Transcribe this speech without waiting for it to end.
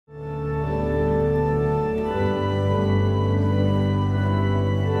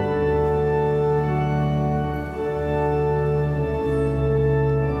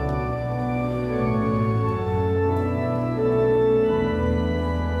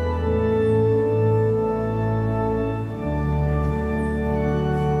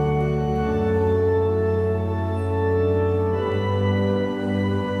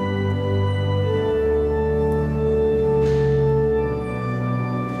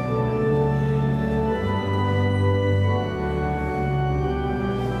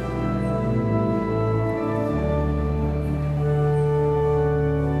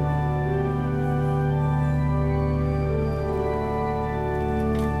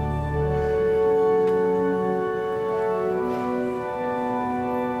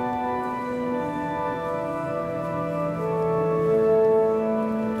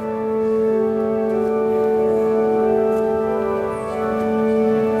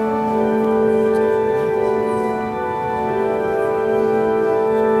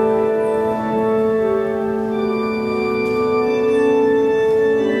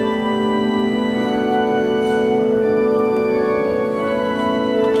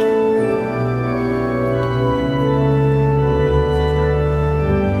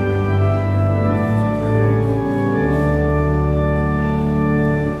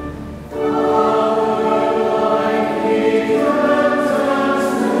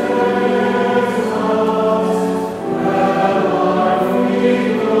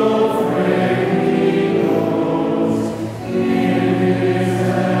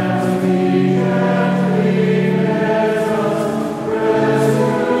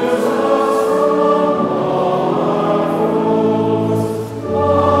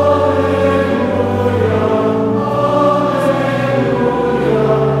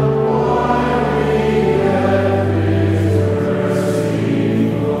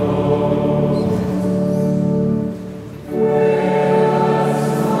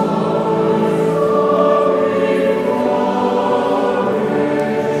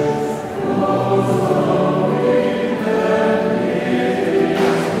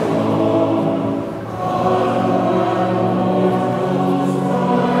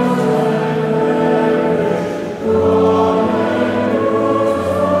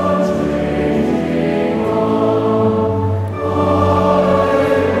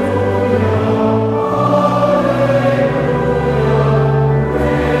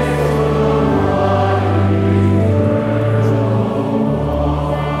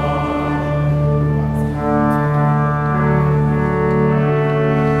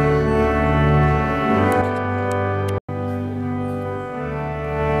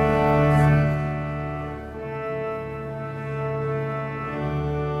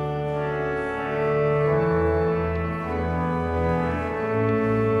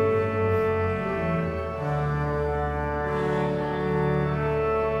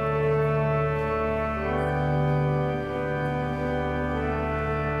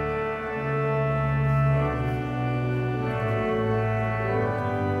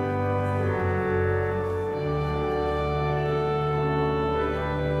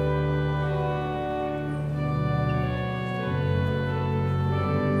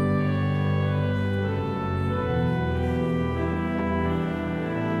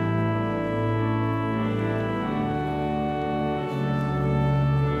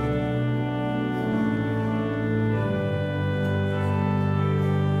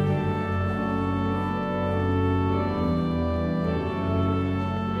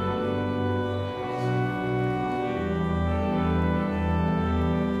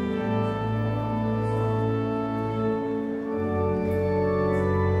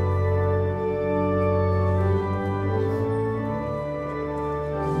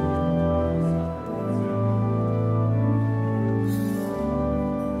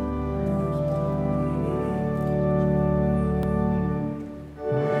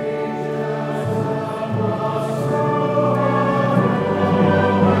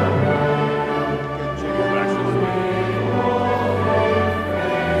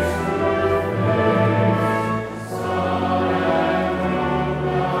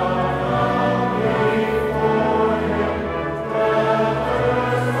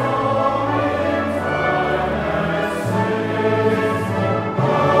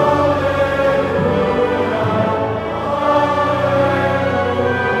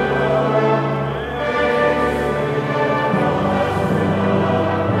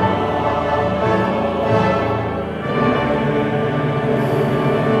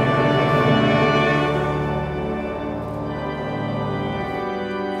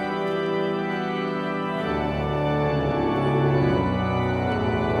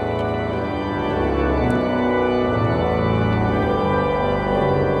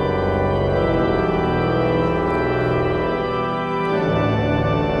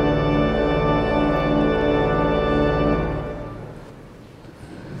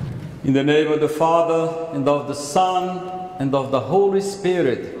In the name of the Father, and of the Son, and of the Holy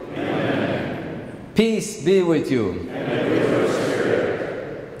Spirit. Amen. Peace be with you. And with your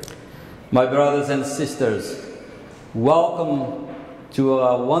spirit. My brothers and sisters, welcome to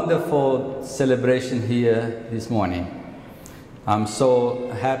a wonderful celebration here this morning. I'm so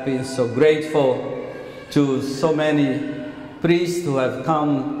happy and so grateful to so many priests who have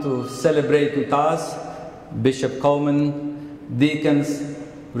come to celebrate with us, Bishop Coleman, deacons,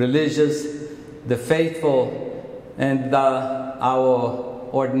 religious, the faithful, and our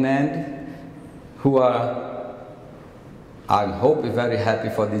ordained, who are, I hope, very happy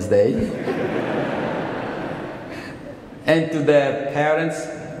for this day. And to their parents,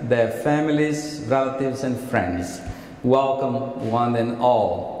 their families, relatives, and friends. Welcome, one and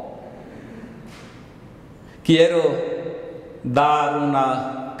all. Quiero dar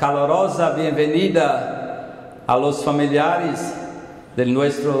una calorosa bienvenida a los familiares del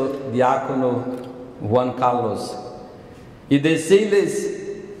nuestro diácono Juan Carlos y decirles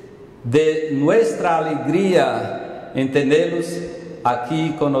de nuestra alegría en tenerlos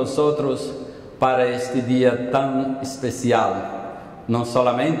aquí con nosotros para este día tan especial, no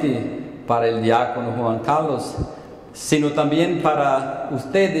solamente para el diácono Juan Carlos, sino también para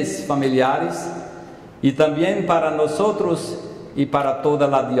ustedes familiares y también para nosotros y para toda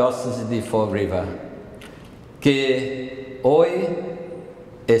la diócesis de Fall River, que hoy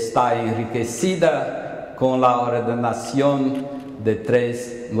está enriquecida con la ordenación de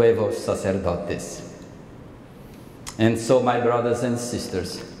 3 nuevos sacerdotes. And so, my brothers and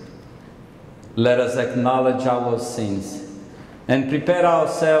sisters, let us acknowledge our sins and prepare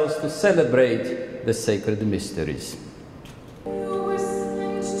ourselves to celebrate the sacred mysteries.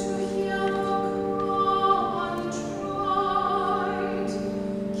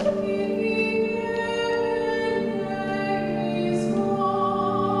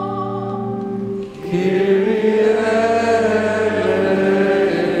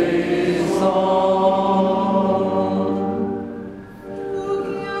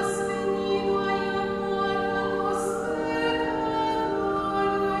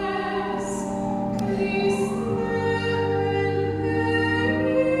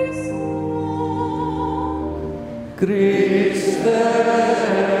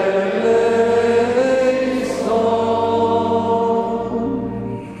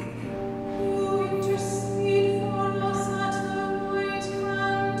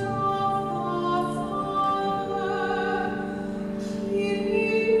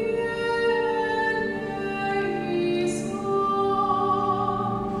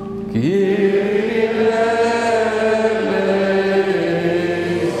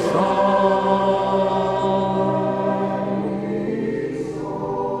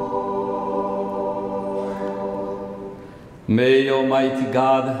 May Almighty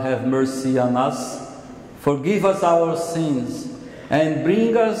God have mercy on us, forgive us our sins, and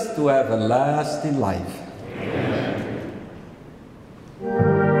bring us to everlasting life.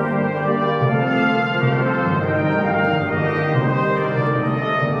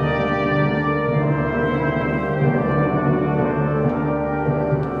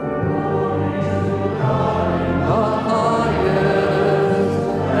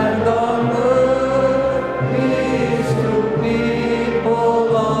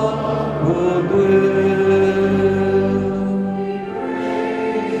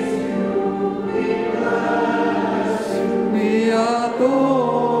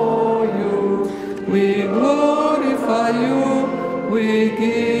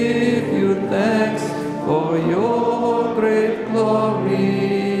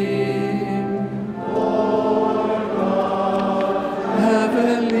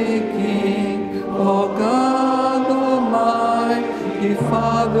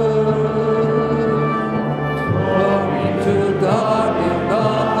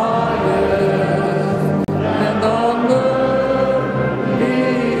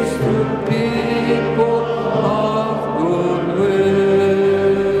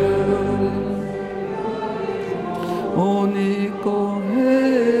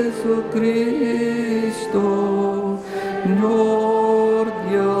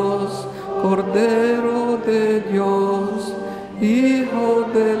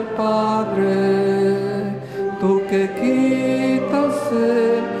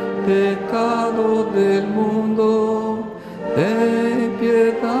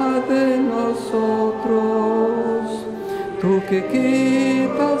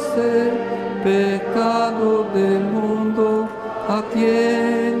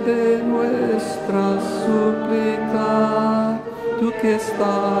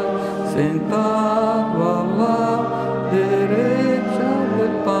 Sentado a la derecha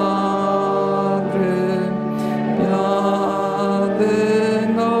del Padre.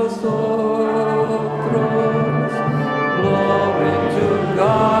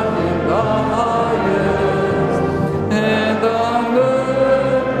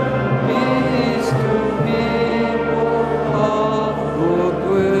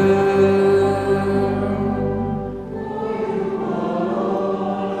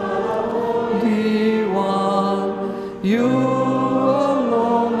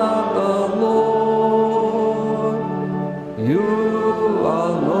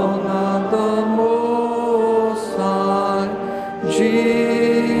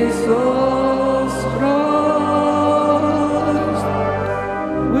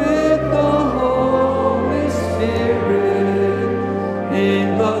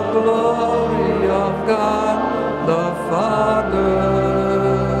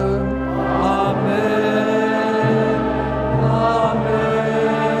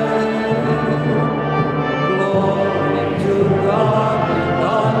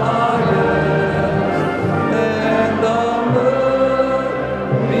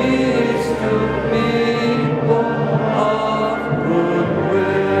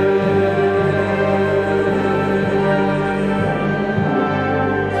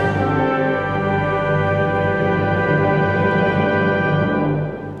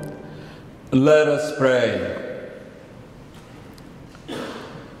 Let us pray.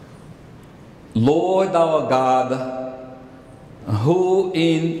 Lord our God, who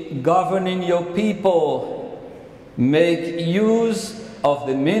in governing your people make use of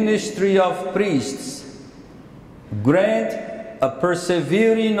the ministry of priests, grant a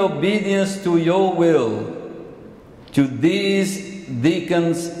persevering obedience to your will to these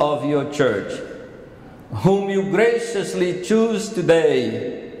deacons of your church, whom you graciously choose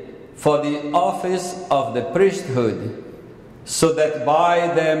today for the office of the priesthood, so that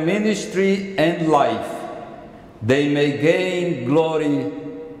by their ministry and life they may gain glory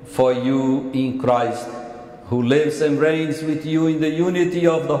for you in Christ, who lives and reigns with you in the unity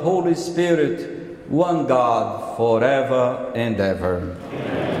of the Holy Spirit, one God, forever and ever.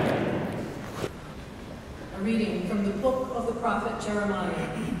 Amen. A reading from the book of the prophet Jeremiah.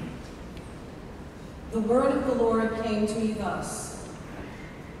 The word of the Lord came to me thus.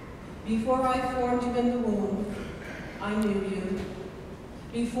 Before I formed you in the womb, I knew you.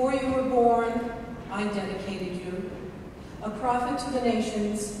 Before you were born, I dedicated you. A prophet to the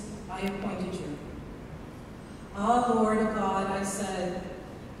nations, I appointed you. Ah, Lord God, I said,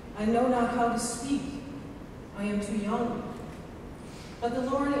 I know not how to speak. I am too young. But the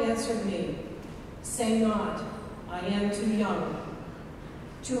Lord answered me, say not, I am too young.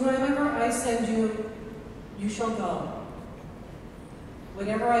 To whomever I send you, you shall go.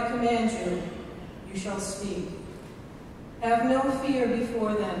 Whatever I command you, you shall speak. Have no fear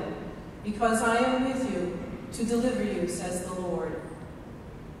before them, because I am with you to deliver you, says the Lord.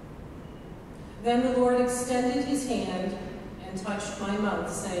 Then the Lord extended his hand and touched my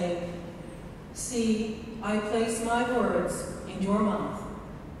mouth, saying, see, I place my words in your mouth.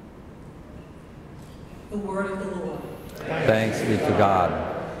 The word of the Lord. Thanks be to God.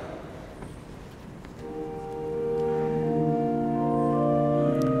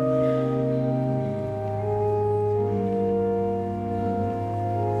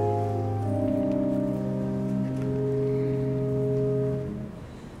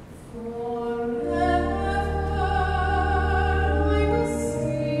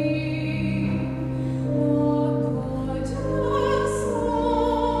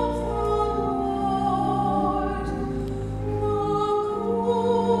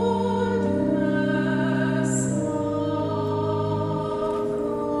 Oh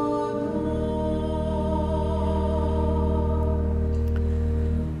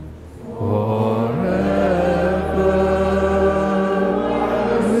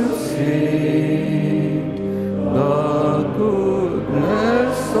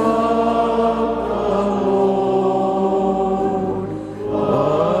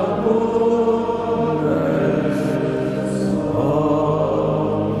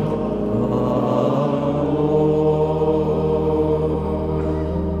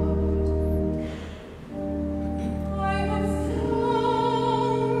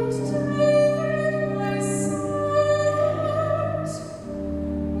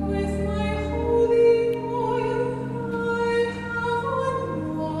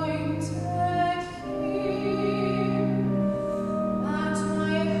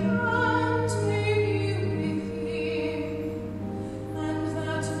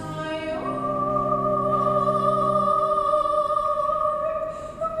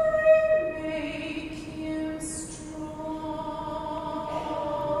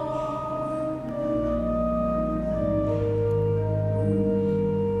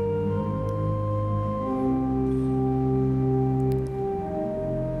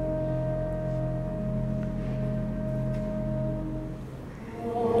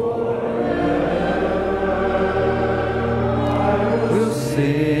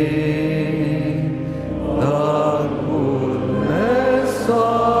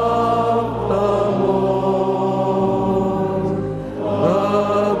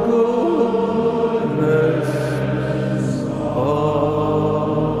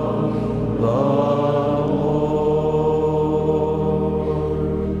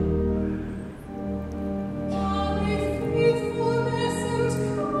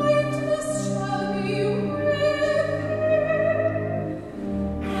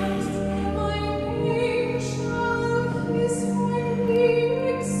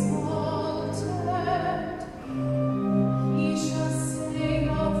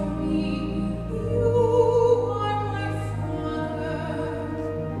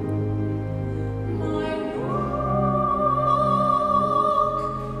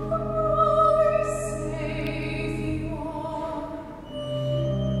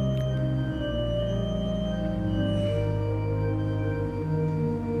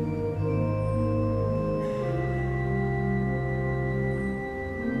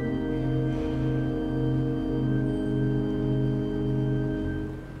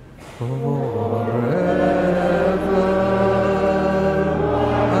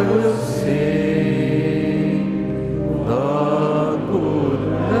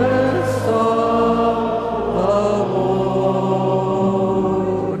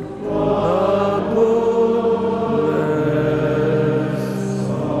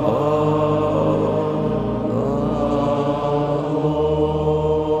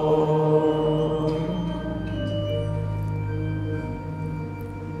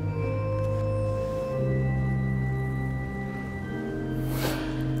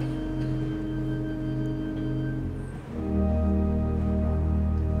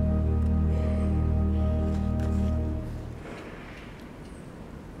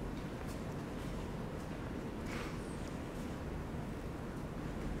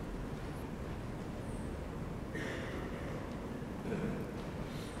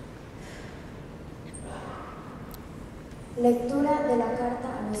Lectura de la carta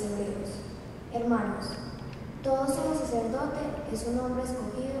a los Hebreos. Hermanos, todo sumo sacerdote es un hombre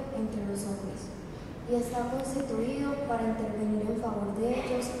escogido entre los hombres y está constituido para intervenir en favor de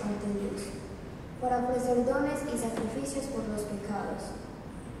ellos ante Dios, para ofrecer dones y sacrificios por los pecados.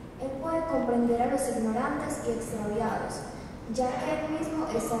 Él puede comprender a los ignorantes y extraviados, ya que él mismo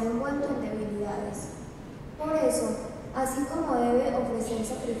está envuelto en debilidades. Por eso, así como debe ofrecer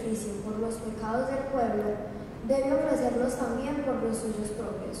sacrificio por los pecados del pueblo, debe ofrecerlos también por los suyos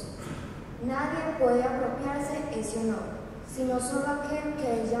propios. Nadie puede apropiarse ese honor, sino solo aquel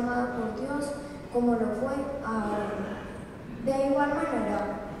que es llamado por Dios, como lo fue Aarón. De igual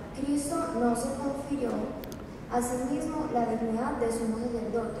manera, Cristo no se confirió a sí mismo la dignidad de sumo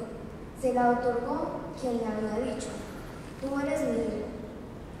sacerdote. Se la otorgó quien le había dicho: tú eres mi hijo,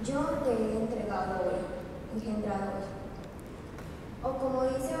 yo te he engendrado hoy. O como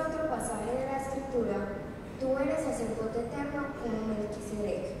dice otro pasaje de la Escritura, tú eres sacerdote eterno como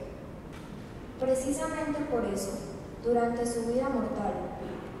Melquisedec. Precisamente por eso, durante su vida mortal,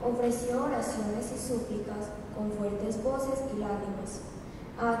 ofreció oraciones y súplicas con fuertes voces y lágrimas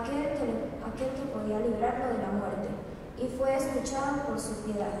a aquel que podía librarlo de la muerte, y fue escuchado por su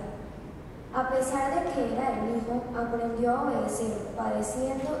piedad. A pesar de que era el Hijo, aprendió a obedecer,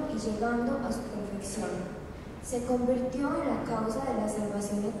 padeciendo y llegando a su perfección. Se convirtió en la causa de la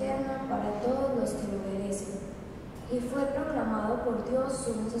salvación eterna para todos los que lo obedecen, y fue proclamado por Dios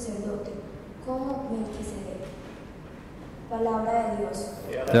sumo sacerdote, como Melquisedec. Palabra de Dios.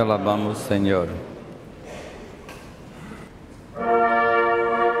 Te alabamos, Señor. Alleluia,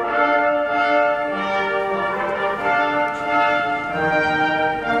 alleluia.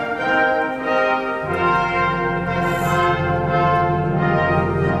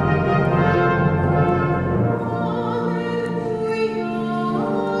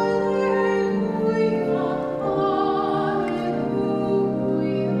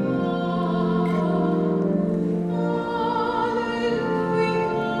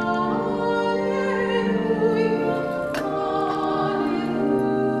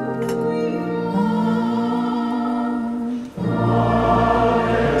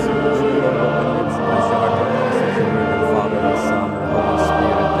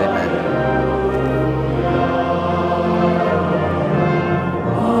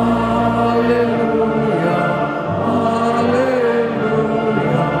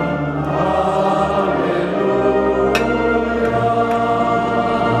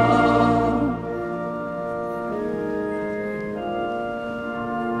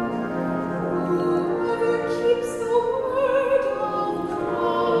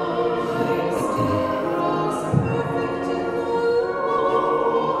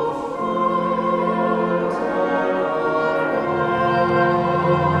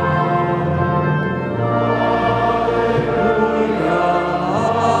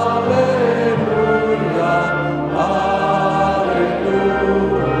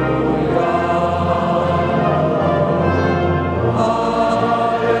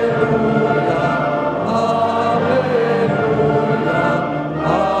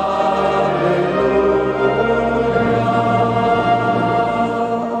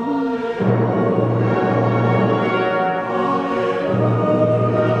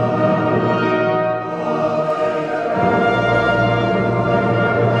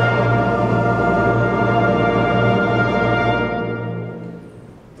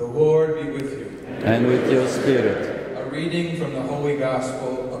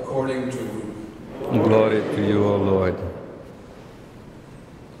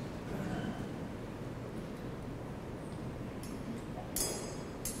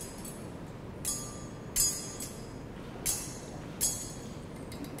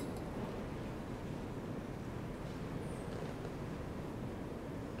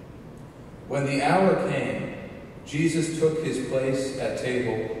 When the hour came, Jesus took his place at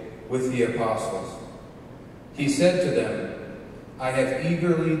table with the apostles. He said to them, I have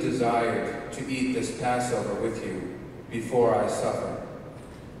eagerly desired to eat this Passover with you before I suffer.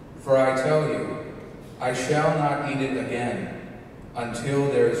 For I tell you, I shall not eat it again until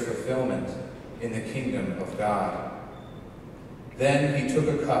there is fulfillment in the kingdom of God. Then he took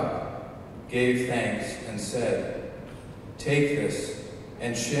a cup, gave thanks, and said, Take this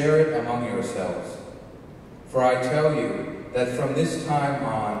and share it among yourselves. For I tell you that from this time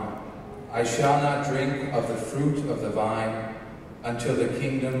on I shall not drink of the fruit of the vine until the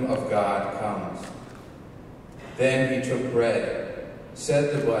kingdom of God comes. Then he took bread,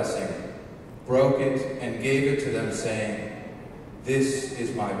 said the blessing, broke it, and gave it to them, saying, This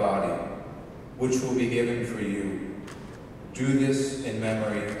is my body, which will be given for you. Do this in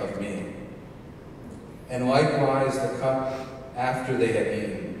memory of me. And likewise the cup after they had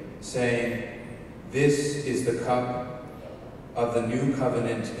eaten, saying, This is the cup of the new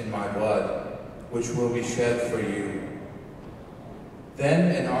covenant in my blood, which will be shed for you.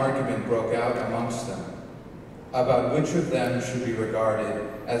 Then an argument broke out amongst them about which of them should be regarded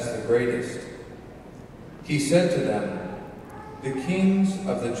as the greatest. He said to them, The kings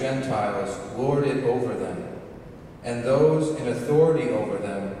of the Gentiles lord it over them, and those in authority over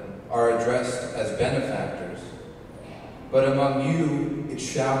them are addressed as benefactors. But among you it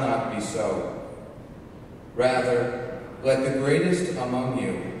shall not be so. Rather, let the greatest among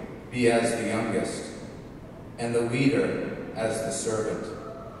you be as the youngest, and the leader as the servant.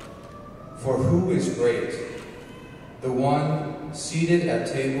 For who is great, the one seated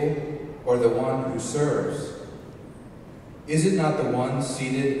at table or the one who serves? Is it not the one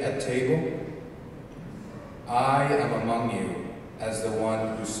seated at table? I am among you as the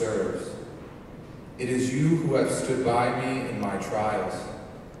one who serves. It is you who have stood by me in my trials,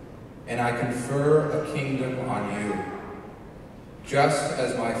 and I confer a kingdom on you, just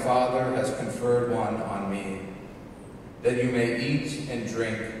as my Father has conferred one on me, that you may eat and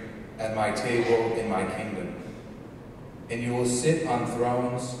drink at my table in my kingdom. And you will sit on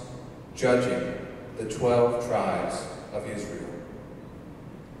thrones, judging the 12 tribes of Israel.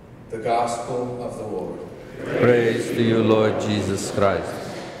 The Gospel of the Lord. Praise to you, Lord Jesus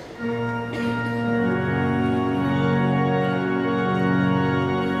Christ.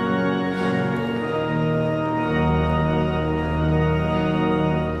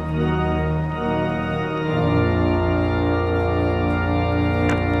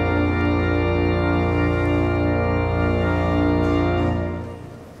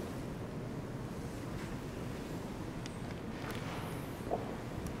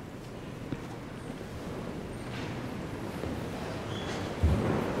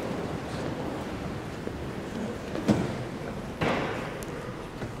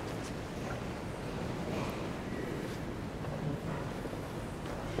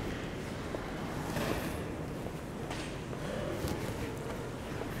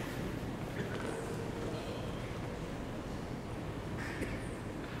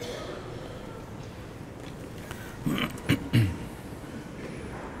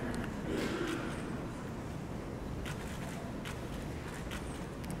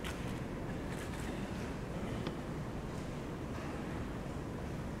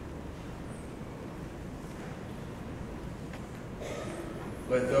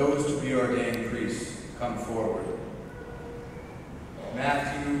 Let those to be ordained priests come forward.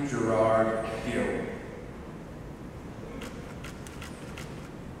 Matthew Gerard Gill.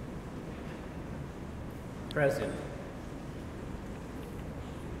 Present.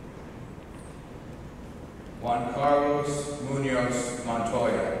 Juan Carlos Muñoz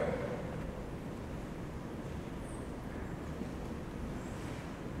Montoya.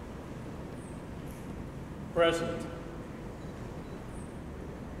 Present.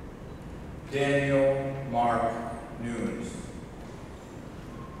 Daniel Mark Nunes.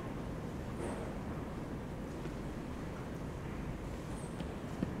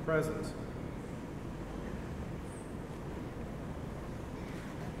 Present.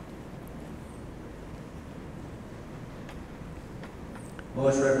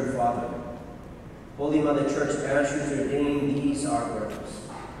 Most Reverend Father, Holy Mother Church asks you to ordain these our brothers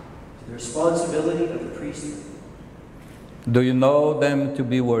to the responsibility of the priesthood. Do you know them to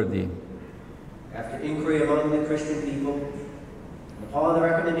be worthy? After inquiry among the Christian people, and upon the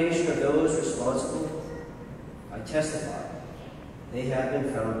recommendation of those responsible, I testify they have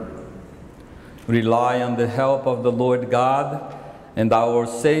been found worthy. Rely on the help of the Lord God and our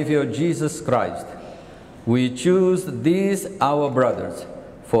Savior Jesus Christ. We choose these our brothers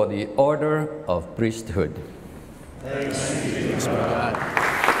for the order of priesthood. Thanks be to God.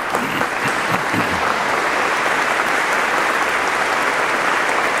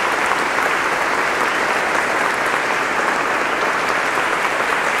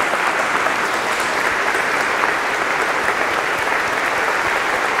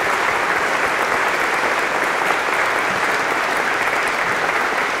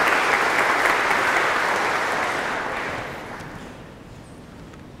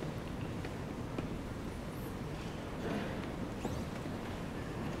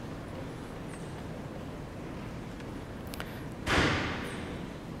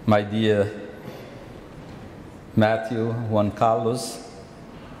 my dear Matthew, Juan Carlos,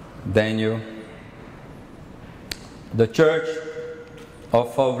 Daniel. The Church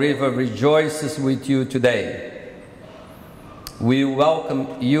of Fall River rejoices with you today. We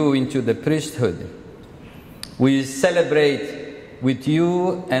welcome you into the priesthood. We celebrate with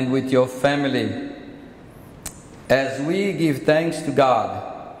you and with your family as we give thanks to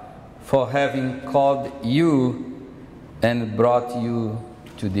God for having called you and brought you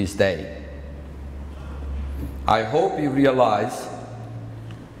to this day. I hope you realize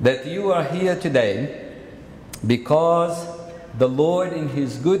that you are here today because the Lord in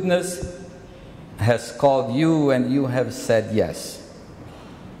His goodness has called you and you have said yes.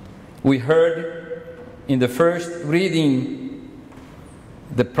 We heard in the first reading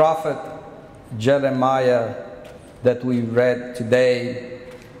the prophet Jeremiah that we read today,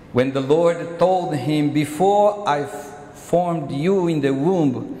 when the Lord told him, "Before I formed you in the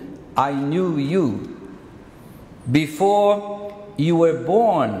womb, I knew you. Before you were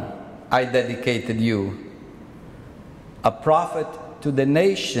born, I dedicated you. A prophet to the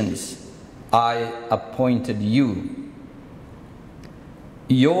nations, I appointed you."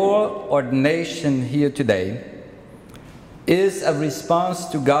 Your ordination here today is a response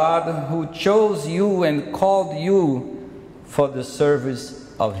to God who chose you and called you for the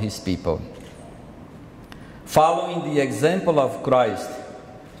service of His people. Following the example of Christ,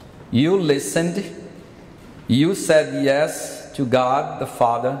 you listened, you said yes to God the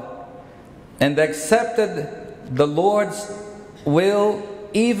Father, and accepted the Lord's will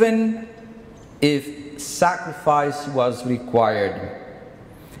even if sacrifice was required.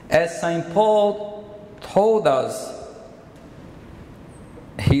 As St. Paul told us,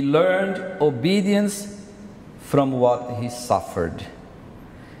 he learned obedience from what he suffered.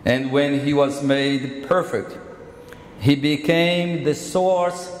 And when he was made perfect, he became the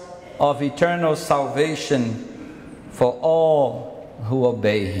source of eternal salvation for all who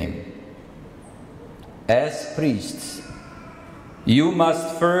obey him. As priests, you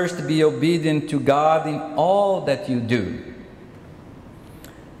must first be obedient to God in all that you do.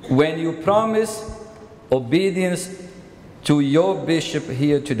 When you promise obedience to your bishop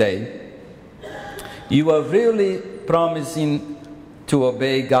here today, you are really promising to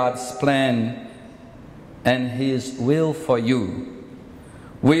obey God's plan and His will for you,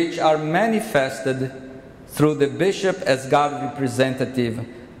 which are manifested through the bishop as God's representative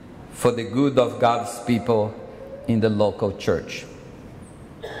for the good of God's people in the local church.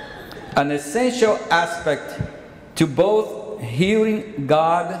 An essential aspect to both hearing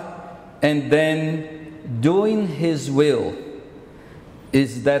God and then doing His will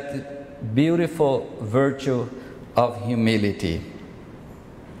is that beautiful virtue of humility.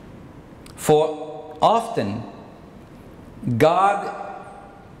 For often, God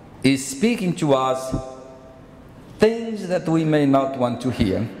is speaking to us things that we may not want to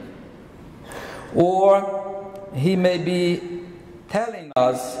hear, or He may be telling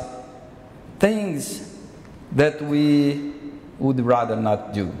us things that we would rather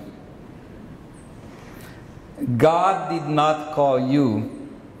not do. God did not call you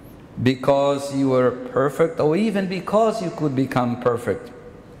because you were perfect or even because you could become perfect,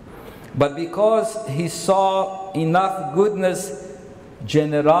 but because He saw enough goodness,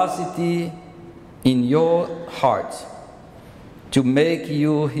 generosity in your heart to make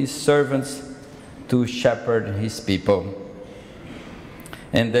you His servants to shepherd His people.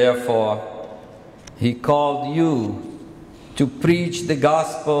 And therefore, He called you to preach the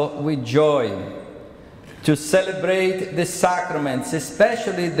gospel with joy, to celebrate the sacraments,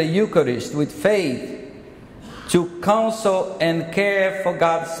 especially the Eucharist, with faith, to counsel and care for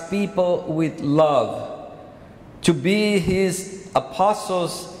God's people with love, to be His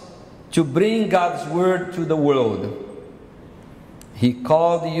apostles, to bring God's word to the world. He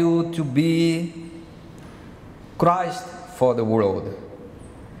called you to be Christ for the world.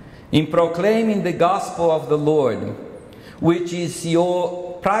 In proclaiming the gospel of the Lord, which is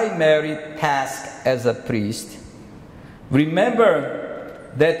your primary task as a priest, remember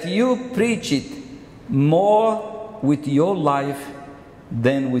that you preach it more with your life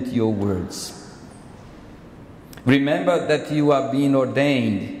than with your words. Remember that you are being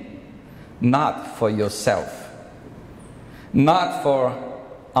ordained not for yourself, not for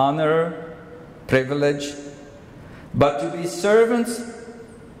honor, privilege, but to be servants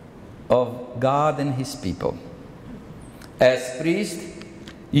of God and His people. As priests,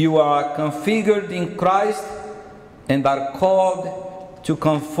 you are configured in Christ and are called to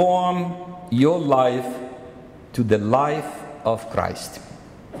conform your life to the life of Christ.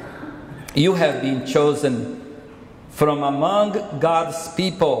 You have been chosen from among God's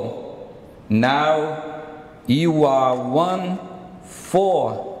people. Now you are one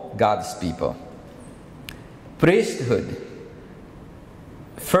for God's people. Priesthood,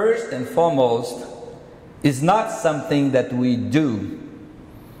 first and foremost, is not something that we do,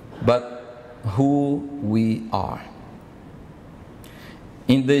 but who we are.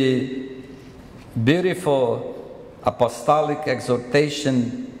 In the beautiful apostolic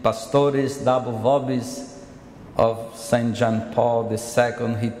exhortation, Pastores Dabo Vobis of St. John Paul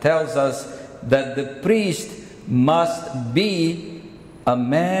II, he tells us that the priest must be a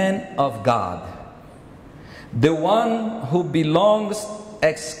man of God, the one who belongs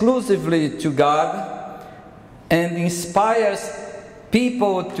exclusively to God and inspires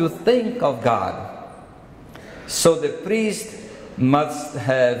people to think of God. So the priest must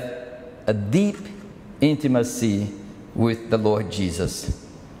have a deep intimacy with the Lord Jesus.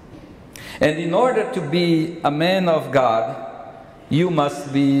 And in order to be a man of God, you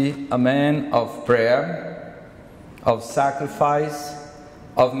must be a man of prayer, of sacrifice,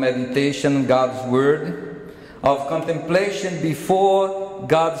 of meditation on God's Word, of contemplation before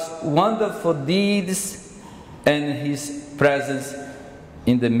God's wonderful deeds and His presence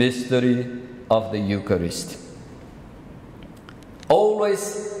in the mystery of the Eucharist.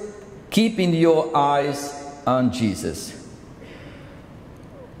 Always keeping your eyes on Jesus.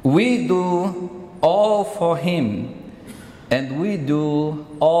 We do all for Him, and we do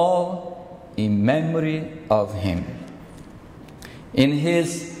all in memory of Him. In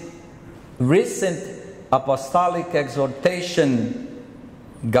his recent apostolic exhortation,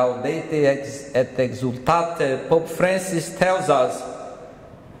 Gaudete et Exultate, Pope Francis tells us,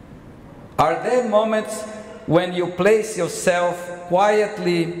 are there moments when you place yourself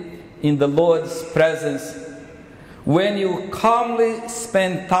quietly in the Lord's presence, when you calmly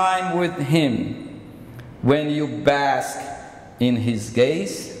spend time with Him, when you bask in His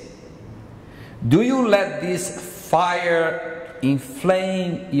gaze? Do you let this fire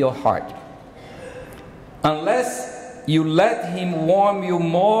inflame your heart? Unless you let Him warm you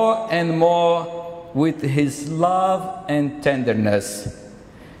more and more with His love and tenderness,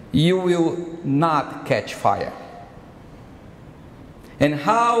 you will not catch fire. And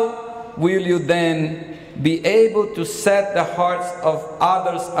how will you then be able to set the hearts of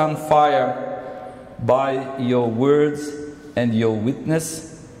others on fire by your words and your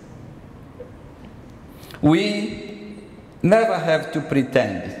witness? We never have to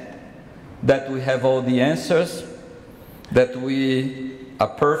pretend that we have all the answers, that we are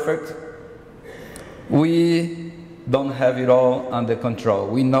perfect. We don't have it all under control.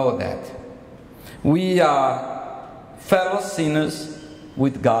 We know that. We are fellow sinners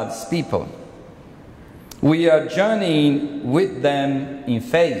with God's people. We are journeying with them in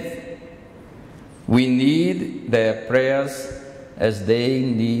faith. We need their prayers as they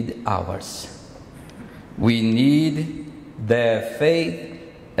need ours. We need their faith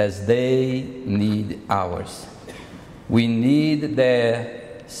as they need ours. We need their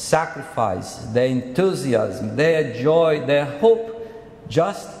sacrifice, their enthusiasm, their joy, their hope,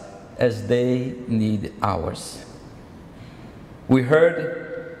 just as they need ours. We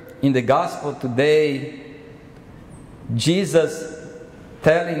heard in the gospel today Jesus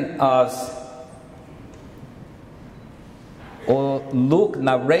telling us, or Luke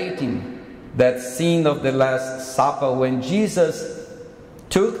narrating that scene of the Last Supper when Jesus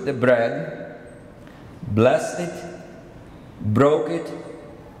took the bread, blessed it, broke it,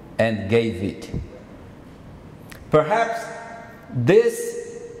 and gave it. Perhaps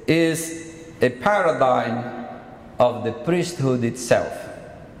this is a paradigm of the priesthood itself.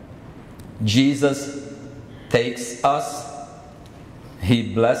 Jesus takes us,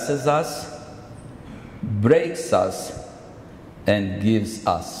 He blesses us, breaks us, and gives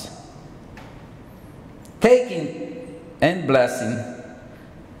us. Taking and blessing,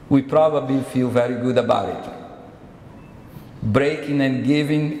 we probably feel very good about it. Breaking and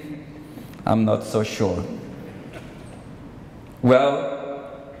giving, I'm not so sure.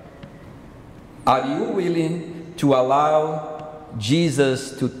 Well, are you willing to allow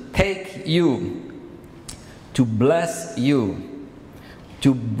Jesus to take you, to bless you,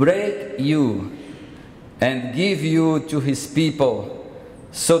 to break you, and give you to His people,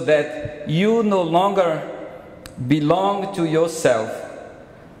 so that you no longer belong to yourself,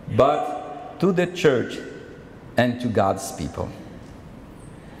 but to the church and to God's people?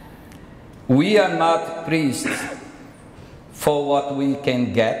 We are not priests for what we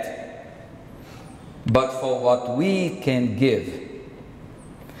can get, but for what we can give.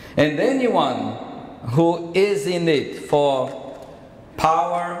 And anyone who is in it for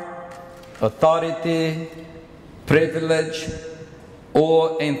power, authority, privilege,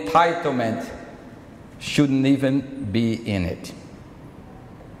 or entitlement shouldn't even be in it.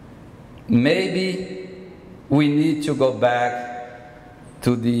 Maybe we need to go back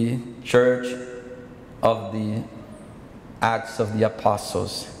to the church of the Acts of the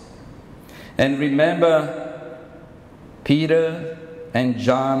Apostles and remember Peter and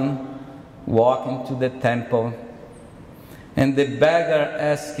John walking to the temple, and the beggar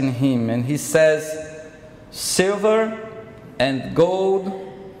asking him, and he says, "Silver and gold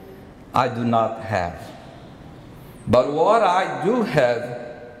I do not have, but what I do have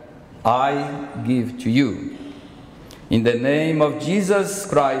I give to you. In the name of Jesus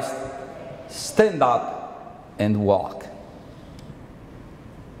Christ, stand up and walk."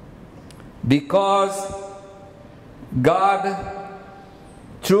 Because God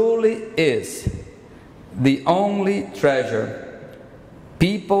truly is the only treasure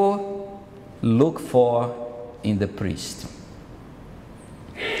people look for in the priest.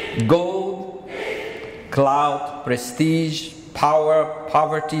 Gold, clout, prestige, power,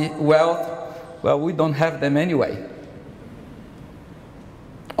 poverty, wealth, well, we don't have them anyway.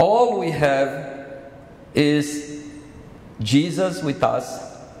 All we have is Jesus with us,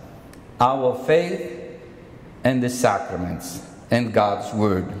 our faith, and the sacraments, and God's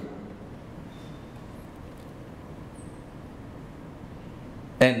Word.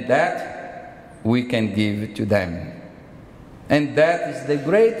 And that we can give to them. And that is the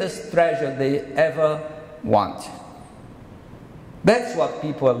greatest treasure they ever want. That's what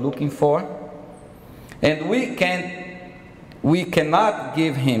people are looking for. And we cannot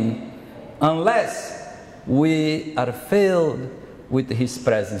give Him unless we are filled with His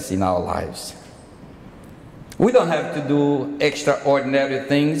presence in our lives. We don't have to do extraordinary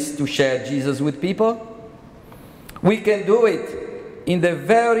things to share Jesus with people. We can do it in the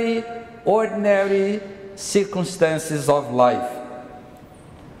very ordinary circumstances of life,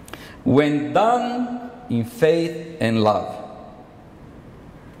 when done in faith and love.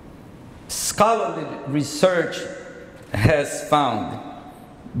 Scholarly research has found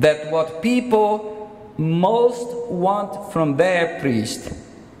that what people most want from their priest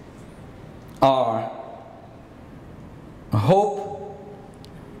are hope,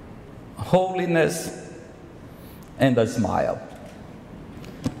 holiness, and a smile.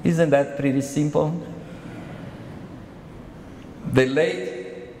 Isn't that pretty simple? The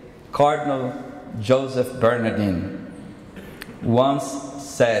late Cardinal Joseph Bernardin once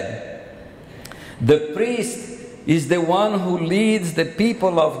said, "The priest is the one who leads the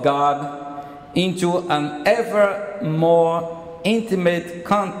people of God into an ever more intimate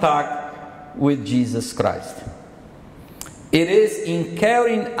contact with Jesus Christ. It is in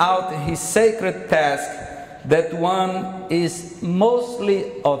carrying out his sacred task that one is mostly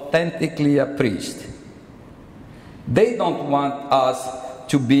authentically a priest. They don't want us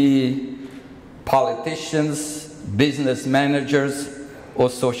to be politicians, business managers, or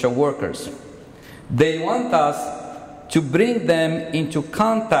social workers. They want us to bring them into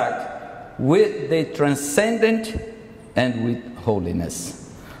contact with the transcendent and with holiness."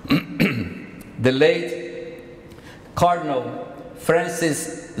 The late Cardinal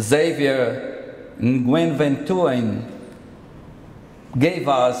Francis Xavier Nguyen gave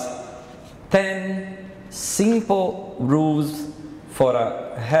us 10 simple rules for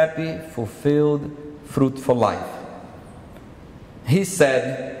a happy, fulfilled, fruitful life. He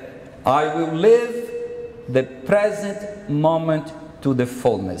said, "I will live the present moment to the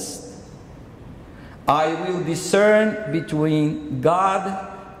fullness. I will discern between God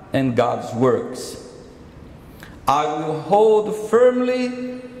and God's works. I will hold firmly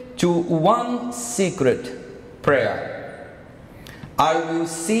to one secret prayer. I will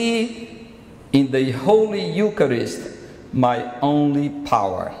see in the Holy Eucharist my only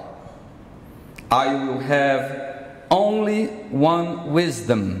power. I will have only one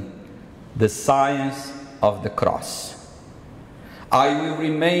wisdom, the science of the cross. I will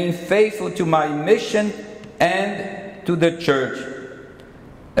remain faithful to my mission and to the church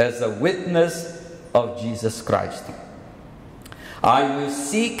as a witness of Jesus Christ. I will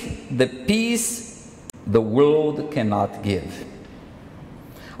seek the peace the world cannot give.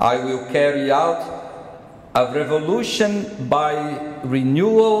 I will carry out a revolution by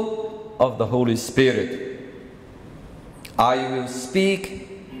renewal of the Holy Spirit. I will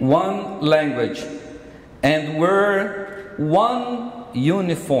speak one language and wear one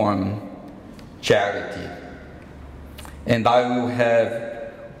uniform, charity. And I will have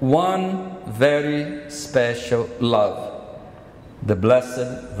one very special love, the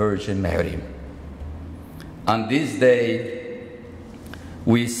Blessed Virgin Mary." On this day,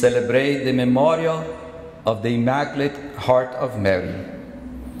 we celebrate the memorial of the Immaculate Heart of Mary.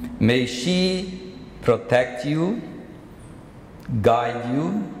 May she protect you, guide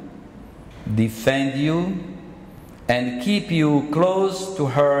you, defend you, and keep you close to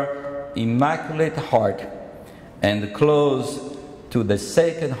her Immaculate Heart and close to the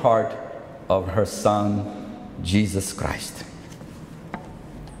Sacred Heart of her Son, Jesus Christ.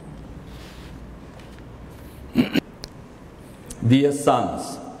 Dear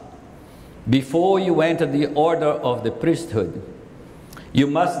sons, before you enter the order of the priesthood, you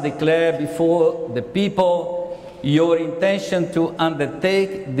must declare before the people your intention to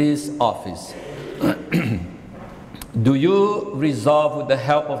undertake this office. Do you resolve, with the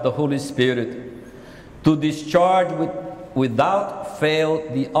help of the Holy Spirit, to discharge without fail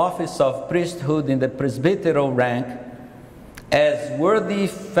the office of priesthood in the presbyteral rank as worthy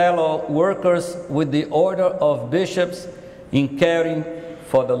fellow workers with the order of bishops in caring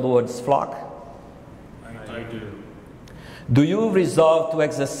for the Lord's flock? I do. Do you resolve to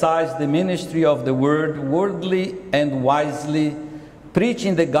exercise the ministry of the word worthily and wisely,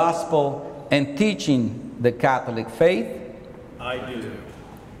 preaching the gospel and teaching the Catholic faith? I do.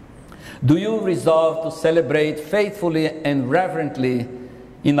 Do you resolve to celebrate faithfully and reverently,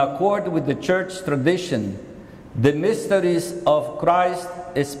 in accord with the Church tradition, the mysteries of Christ,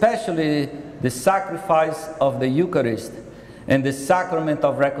 especially the sacrifice of the Eucharist and the sacrament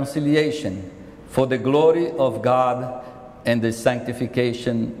of reconciliation, for the glory of God and the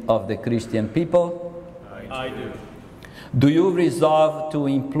sanctification of the Christian people? I do. Do you resolve to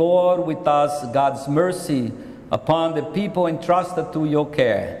implore with us God's mercy upon the people entrusted to your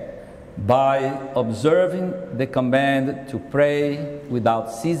care by observing the command to pray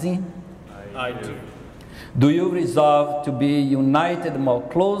without ceasing? I do. Do you resolve to be united more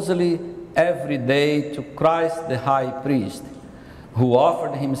closely every day to Christ the High Priest, who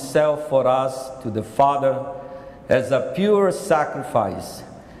offered himself for us to the Father as a pure sacrifice,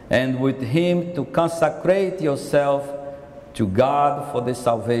 and with him to consecrate yourself to God for the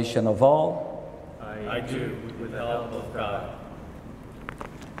salvation of all? I do, with the help of God.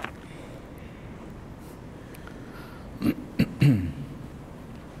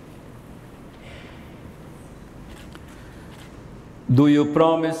 Do you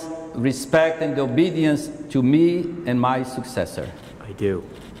promise respect and obedience to me and my successor? I do.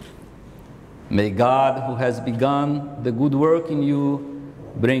 May God, who has begun the good work in you,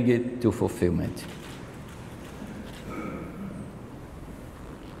 bring it to fulfillment.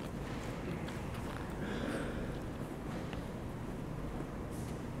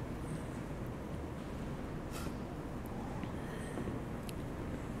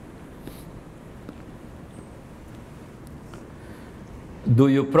 Do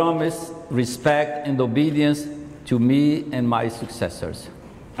you promise respect and obedience to me and my successors?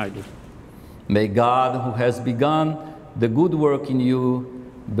 I do. May God, who has begun the good work in you,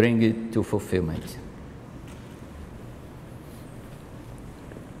 bring it to fulfillment.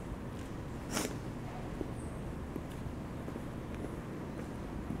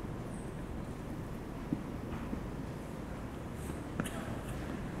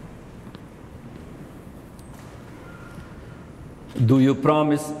 Do you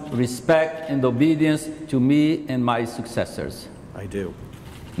promise respect and obedience to me and my successors? I do.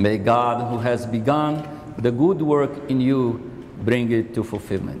 May God, who has begun the good work in you, bring it to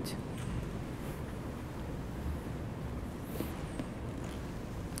fulfillment.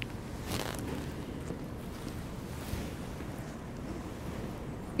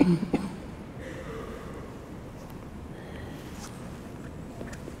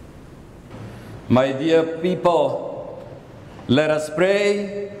 My dear people, let us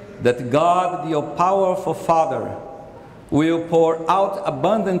pray that God, the all-powerful Father, will pour out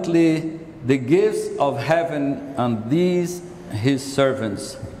abundantly the gifts of heaven on these his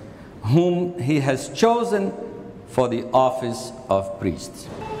servants, whom he has chosen for the office of priests.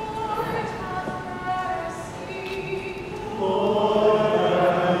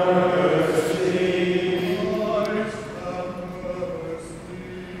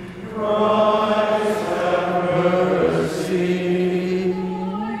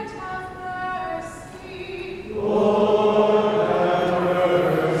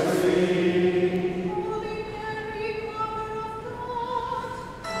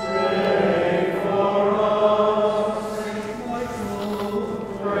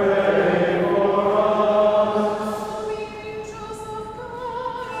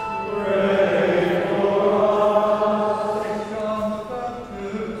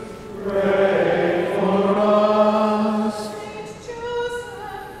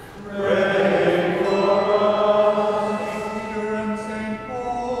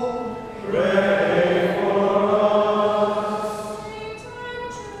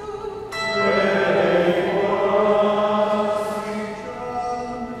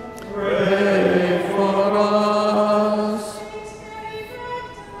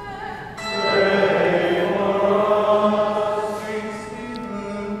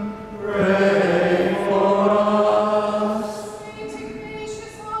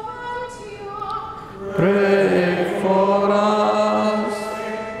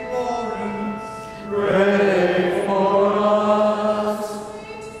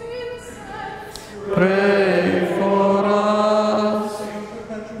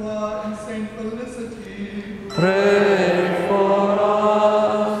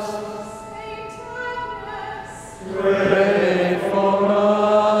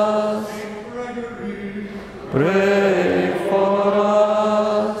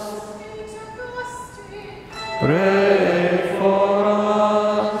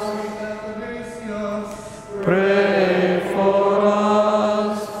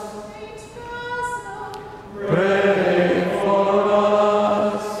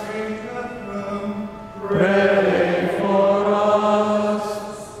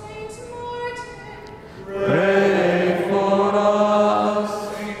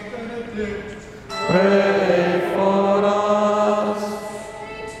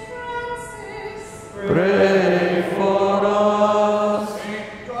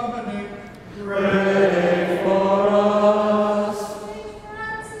 Pray for us.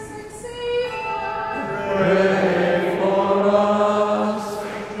 Pray for us.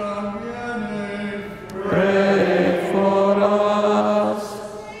 Pray for us.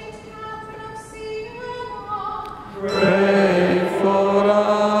 Pray for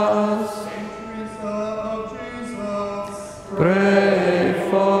us. Pray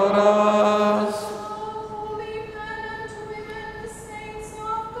for us.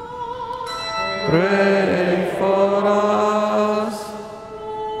 Pray for us.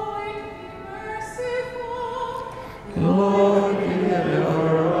 Lord,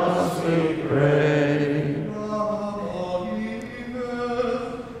 deliver us, we pray.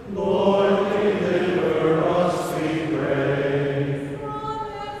 Lord, deliver us, we pray.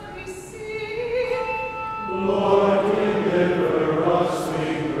 Lord, deliver us,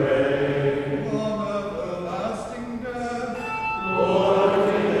 we pray. Lord,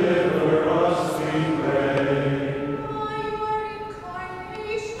 deliver us, we pray.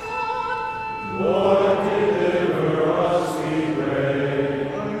 Lord, deliver us, we pray.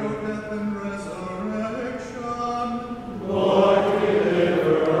 Lord,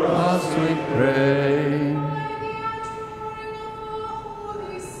 deliver us, we pray.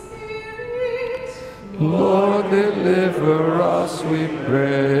 Lord, deliver us, we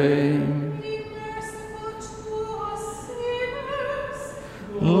pray.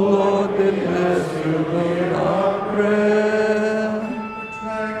 Lord, deliver our prayer.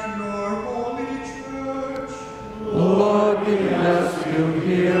 Lord, bless you,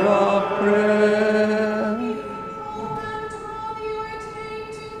 hear our prayer.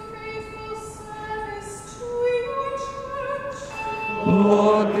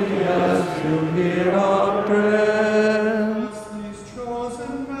 Lord, bless you, hear our prayer.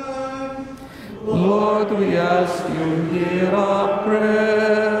 Lord, we ask you, hear our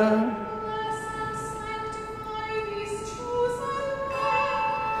prayer.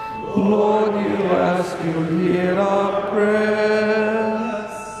 Lord, you ask you, hear our prayer.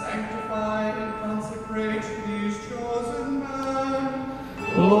 Sanctify and consecrate these chosen men.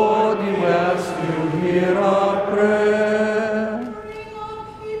 Lord, you ask you, hear our prayer. Bring all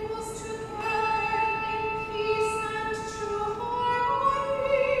peoples together in peace and true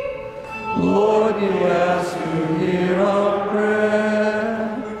harmony. Lord, you ask you, hear our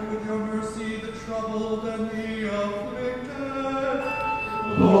prayer. Look with your mercy the troubled and the afflicted.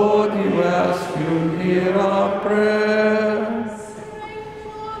 Lord, you ask you, hear our prayer. Strengthen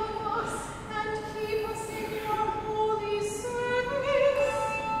us and keep us in your holy service.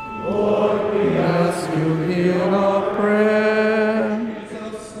 Lord, we ask you, hear our prayer.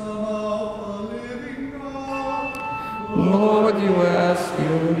 Jesus, Son of the living God. Lord, you ask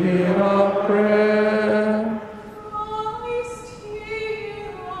you, hear our prayer. Christ,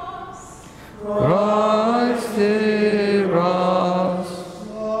 hear us. Christ, hear us.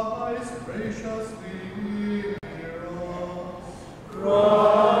 Christ, graciously hear us.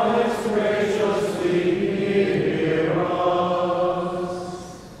 Christ, graciously hear us.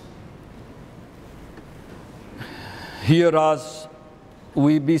 Hear us,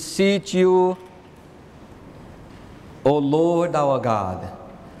 we beseech you, O Lord our God,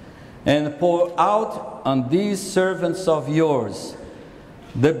 and pour out on these servants of yours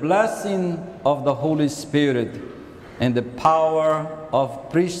the blessing of the Holy Spirit and the power of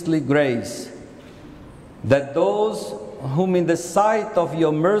priestly grace, that those whom in the sight of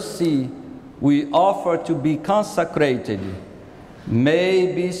your mercy we offer to be consecrated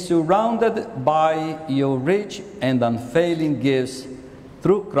may be surrounded by your rich and unfailing gifts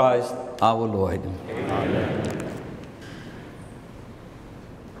through Christ our Lord. Amen.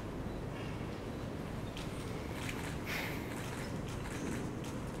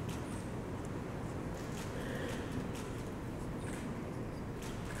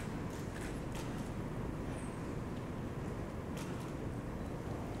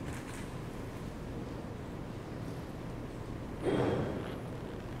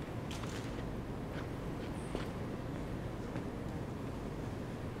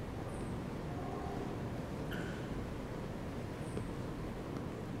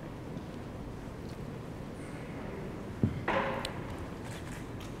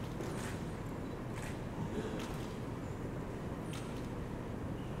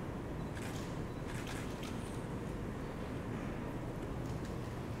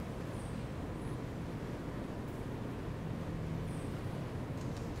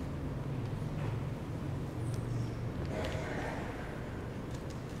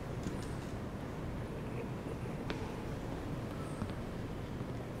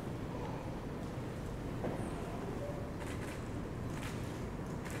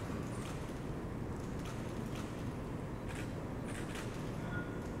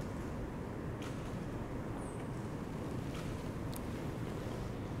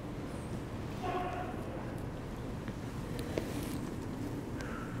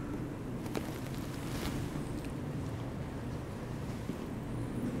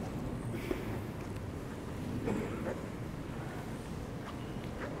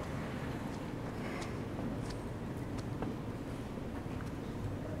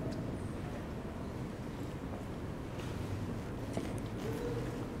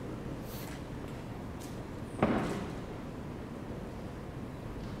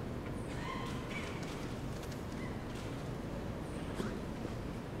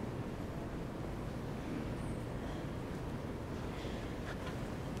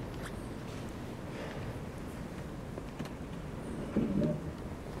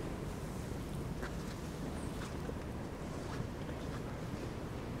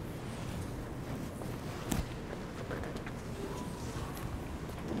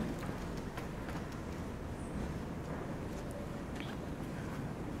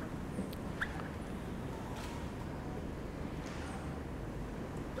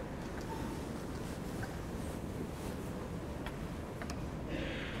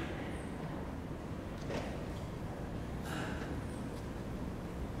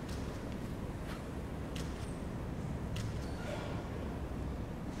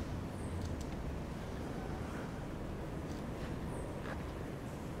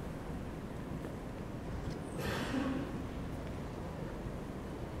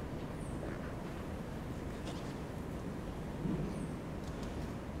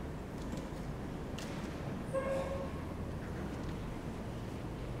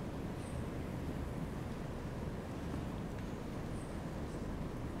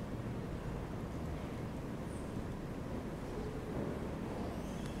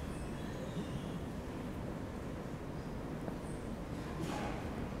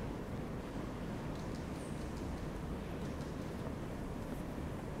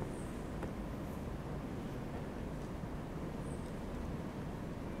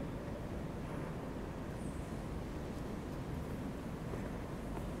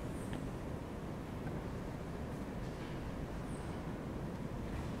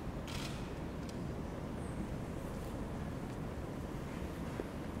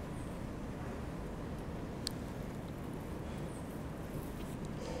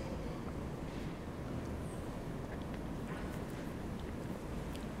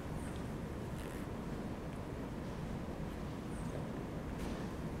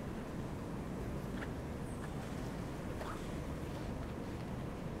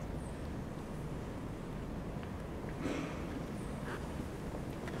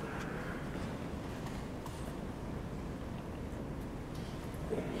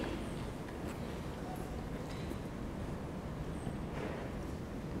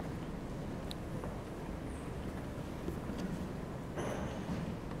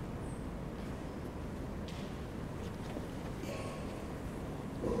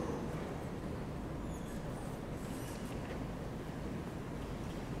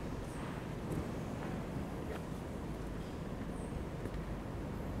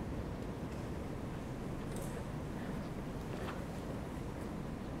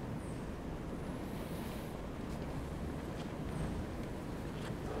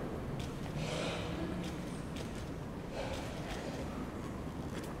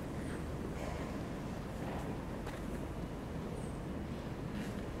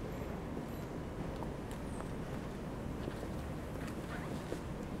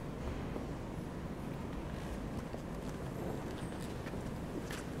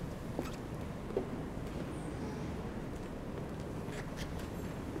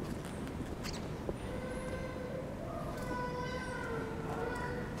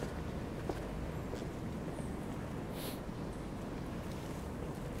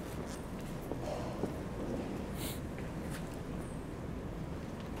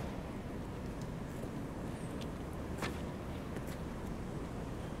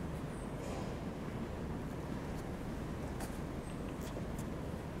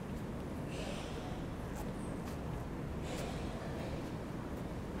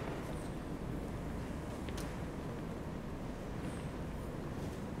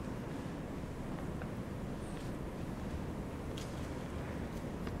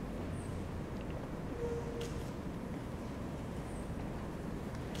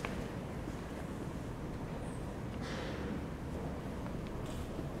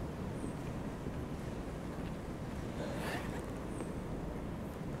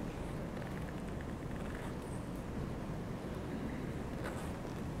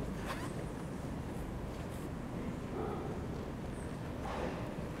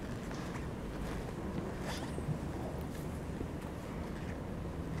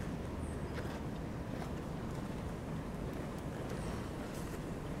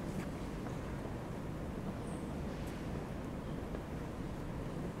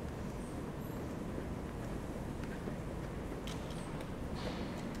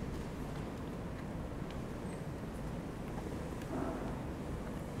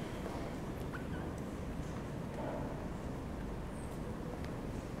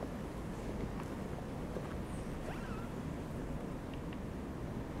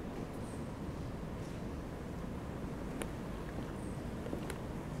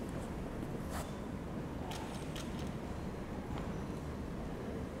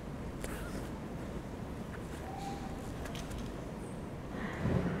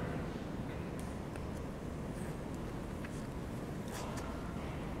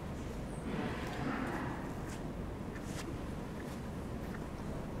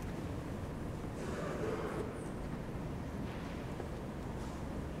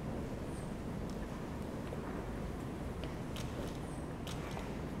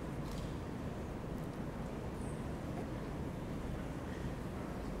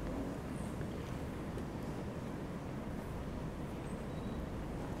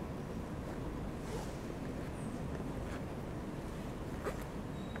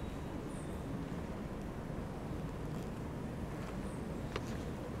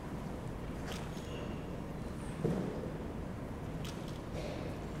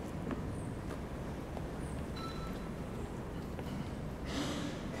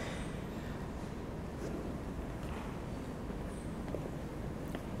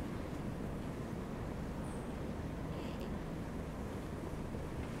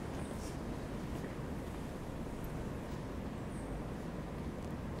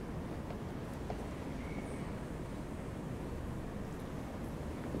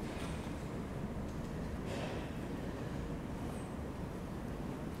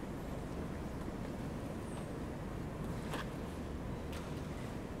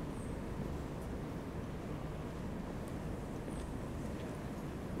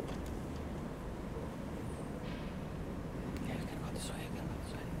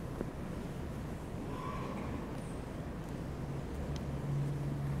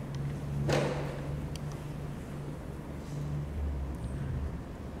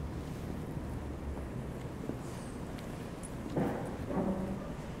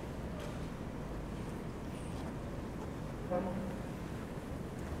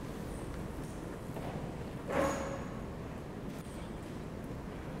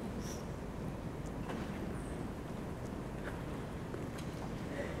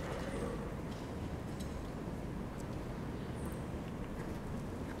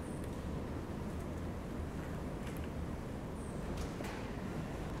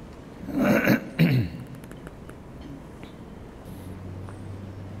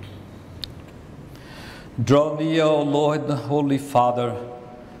 Draw near, O Lord, Holy Father,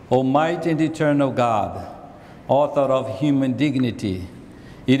 Almighty and eternal God, author of human dignity.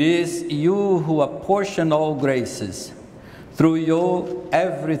 It is you who apportion all graces. Through you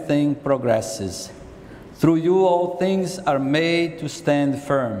everything progresses. Through you all things are made to stand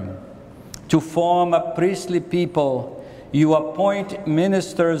firm. To form a priestly people, you appoint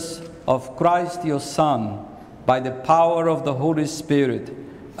ministers of Christ your Son by the power of the Holy Spirit,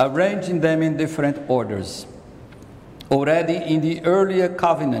 arranging them in different orders. Already in the earlier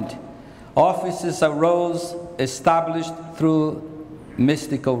covenant, offices arose established through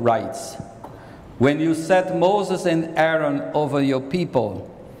mystical rites. When you set Moses and Aaron over your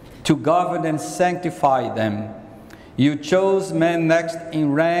people to govern and sanctify them, you chose men next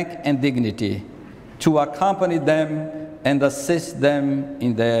in rank and dignity to accompany them and assist them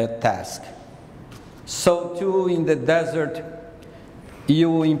in their task. So too in the desert,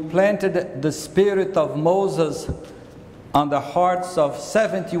 you implanted the spirit of Moses on the hearts of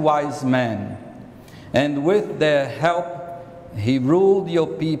 70 wise men, and with their help, he ruled your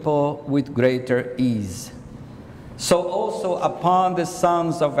people with greater ease. So also upon the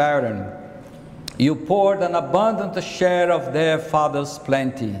sons of Aaron, you poured an abundant share of their father's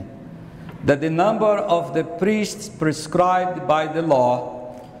plenty, that the number of the priests prescribed by the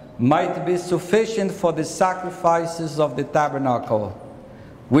law might be sufficient for the sacrifices of the tabernacle,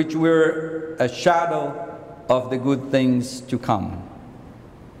 which were a shadow of the good things to come.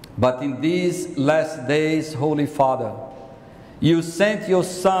 But in these last days, Holy Father, you sent your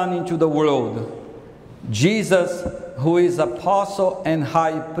Son into the world, Jesus, who is apostle and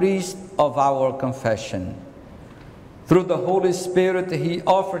high priest of our confession. Through the Holy Spirit, he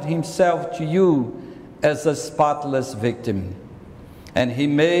offered himself to you as a spotless victim, and he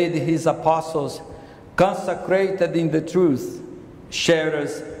made his apostles consecrated in the truth,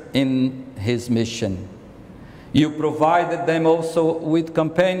 sharers in his mission. You provided them also with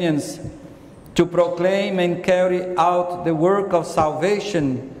companions to proclaim and carry out the work of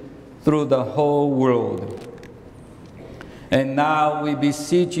salvation through the whole world. And now we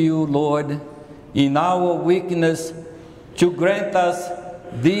beseech you, Lord, in our weakness, to grant us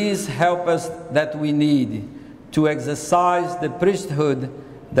these helpers that we need to exercise the priesthood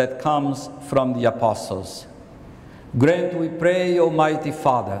that comes from the apostles. Grant, we pray, Almighty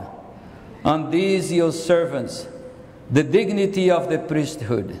Father, on these your servants the dignity of the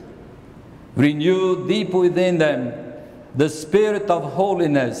priesthood. Renew deep within them the spirit of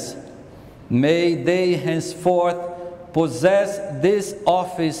holiness. May they henceforth possess this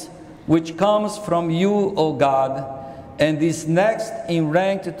office which comes from you, O God, and is next in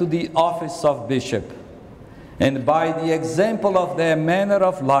rank to the office of bishop. And by the example of their manner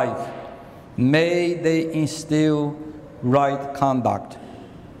of life, may they instill right conduct.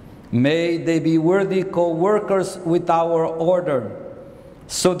 May they be worthy co-workers with our order,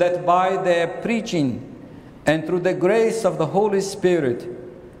 so that by their preaching and through the grace of the Holy Spirit,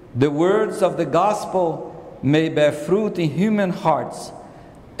 the words of the gospel may bear fruit in human hearts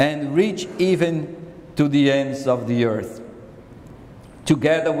and reach even to the ends of the earth.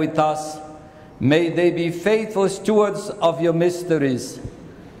 Together with us, may they be faithful stewards of your mysteries,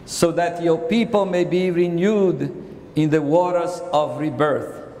 so that your people may be renewed in the waters of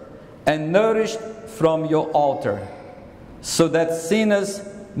rebirth and nourished from your altar, so that sinners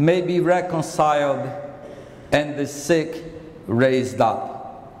may be reconciled and the sick raised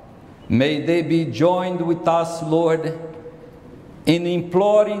up. May they be joined with us, Lord, in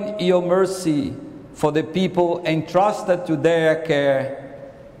imploring your mercy for the people entrusted to their care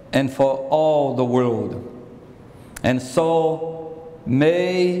and for all the world. And so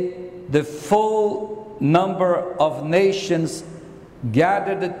may the full number of nations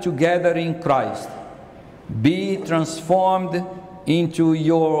gathered together in Christ be transformed into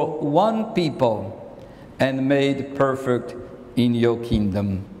your one people and made perfect in your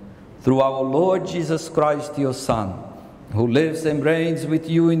kingdom. Through our Lord Jesus Christ, your Son, who lives and reigns with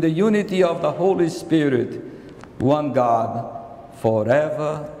you in the unity of the Holy Spirit, one God,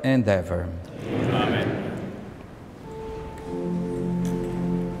 forever and ever. Amen.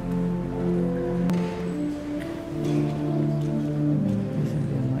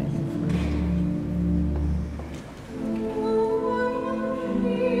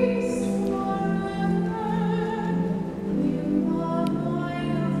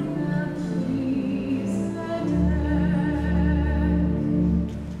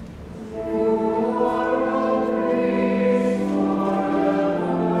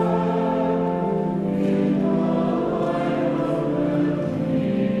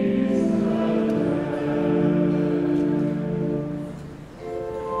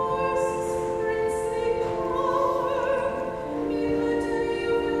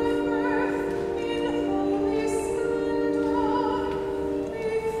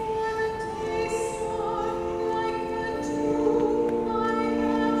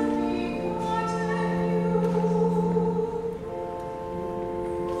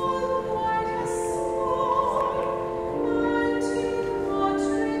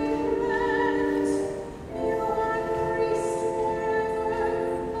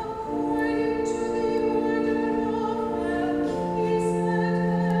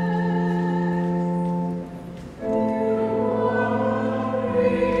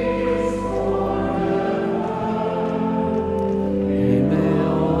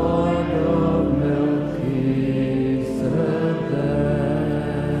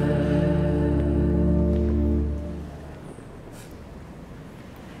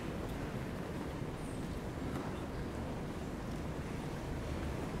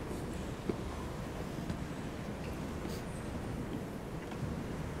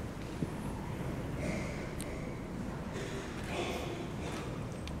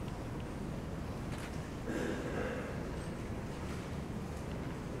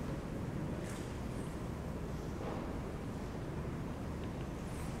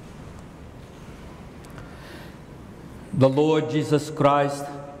 The Lord Jesus Christ,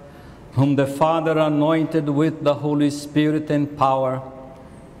 whom the Father anointed with the Holy Spirit and power,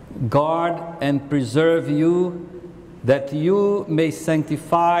 guard and preserve you, that you may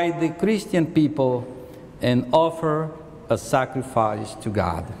sanctify the Christian people and offer a sacrifice to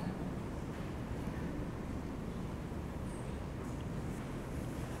God.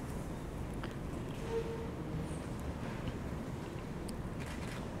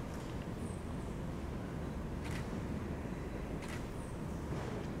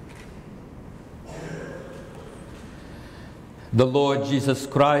 The Lord Jesus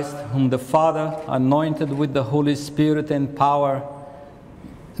Christ, whom the Father anointed with the Holy Spirit and power,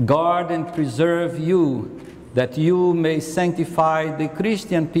 guard and preserve you, that you may sanctify the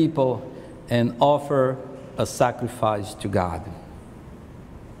Christian people and offer a sacrifice to God.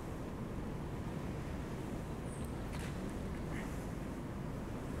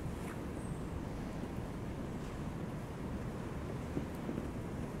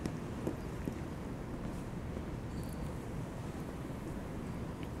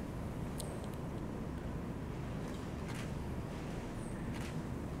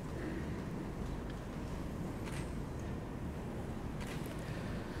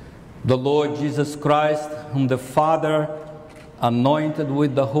 The Lord Jesus Christ, whom the Father anointed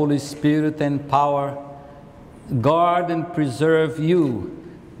with the Holy Spirit and power, guard and preserve you,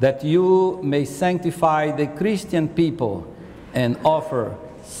 that you may sanctify the Christian people and offer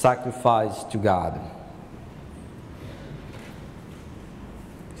sacrifice to God.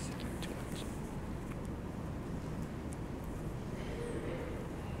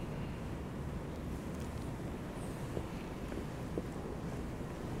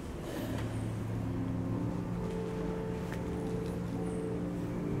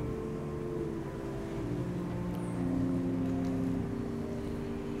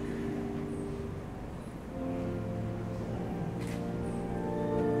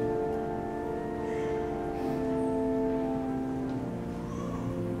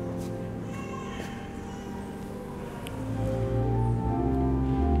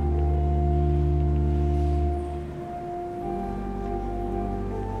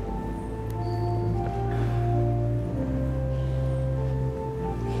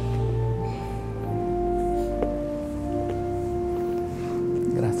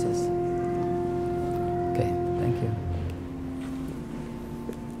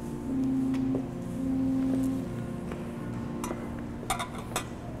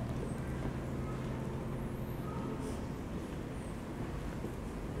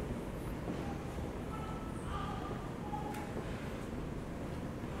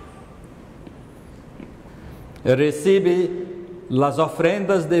 Recibe las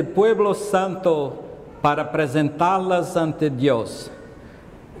ofrendas del pueblo santo para presentarlas ante Dios.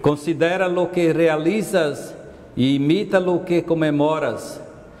 Considera lo que realizas y imita lo que conmemoras,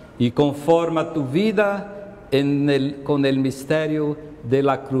 y conforma tu vida con el misterio de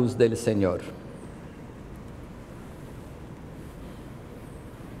la cruz del Señor.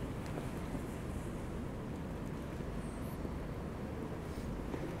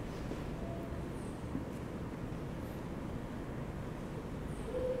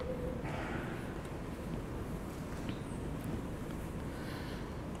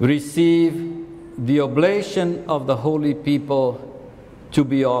 Receive the oblation of the holy people to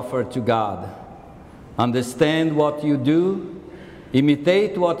be offered to God. Understand what you do,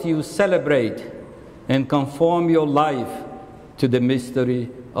 imitate what you celebrate, and conform your life to the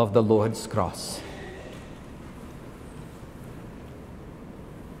mystery of the Lord's cross.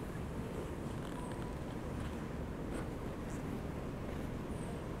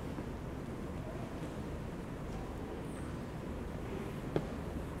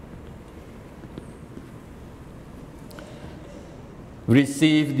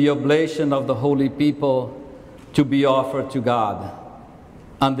 Receive the oblation of the holy people to be offered to God.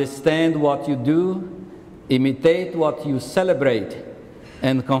 Understand what you do, imitate what you celebrate,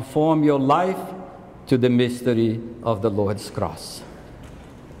 and conform your life to the mystery of the Lord's cross.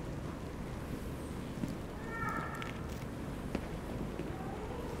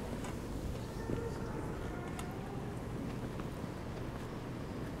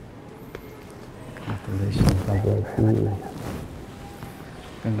 Congratulations, God bless you.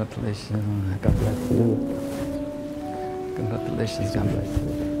 Congratulations, God bless you. Congratulations, God bless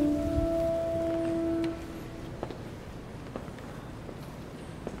you.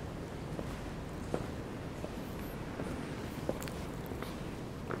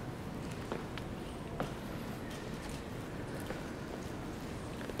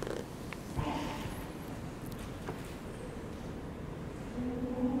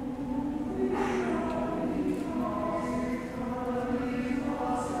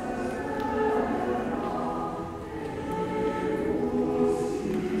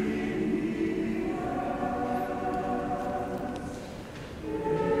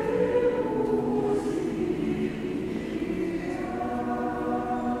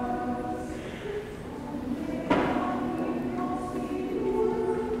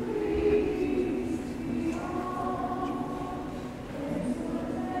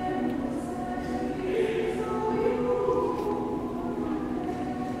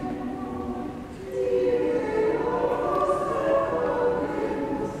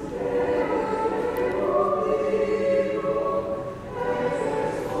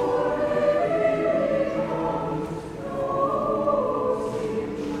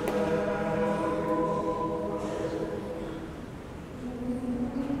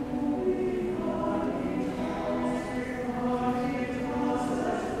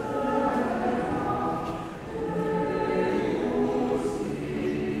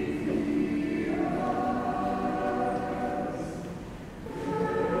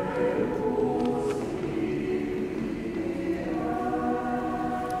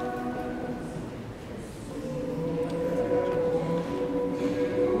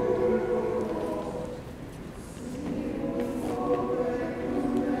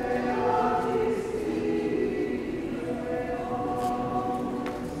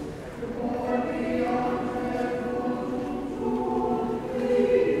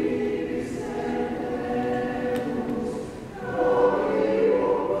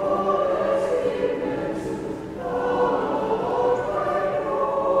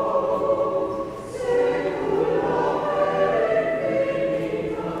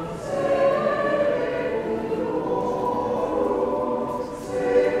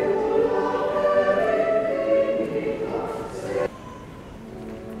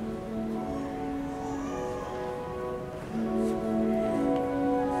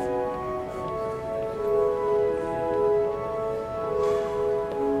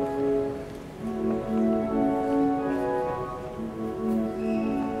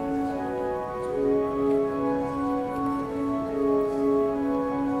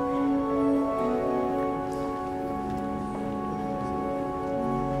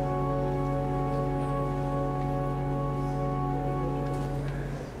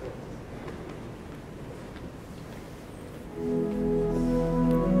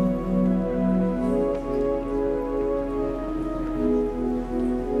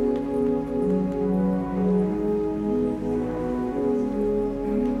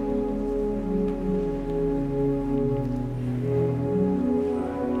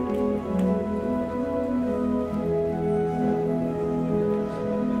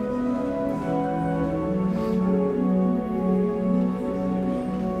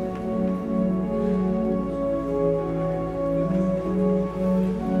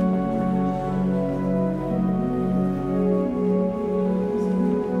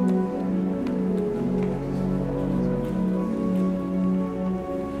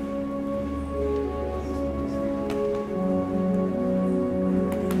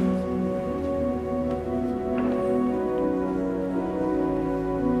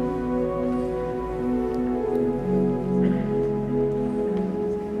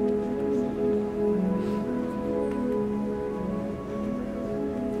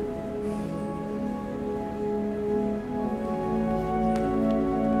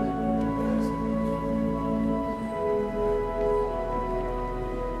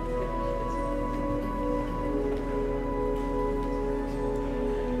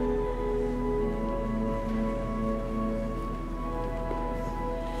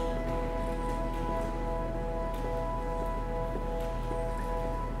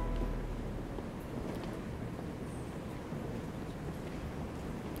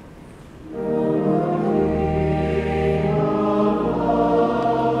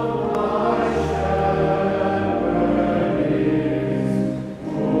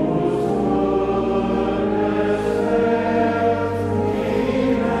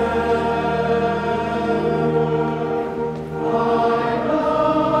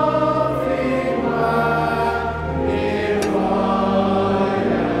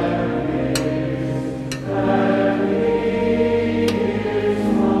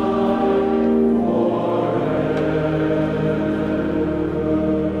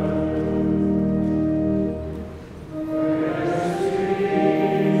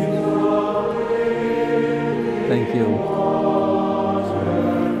 Thank you.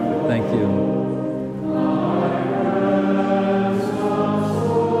 Thank you.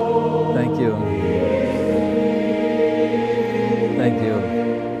 Thank you. Thank you.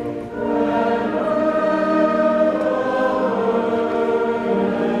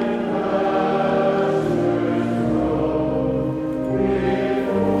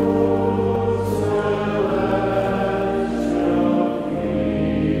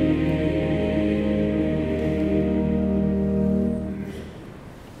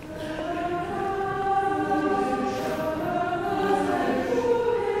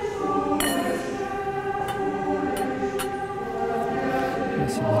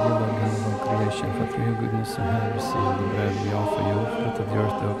 For through your goodness you have received the bread we offer you, fruit of the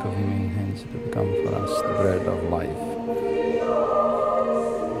earth, the work of human hands, to become for us the bread of life.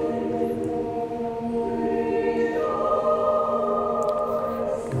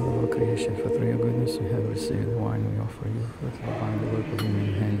 God of all creation, for through your goodness you have received the wine we offer you, fruit of the vine, the work of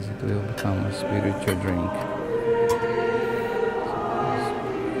human hands, it will become a spiritual drink.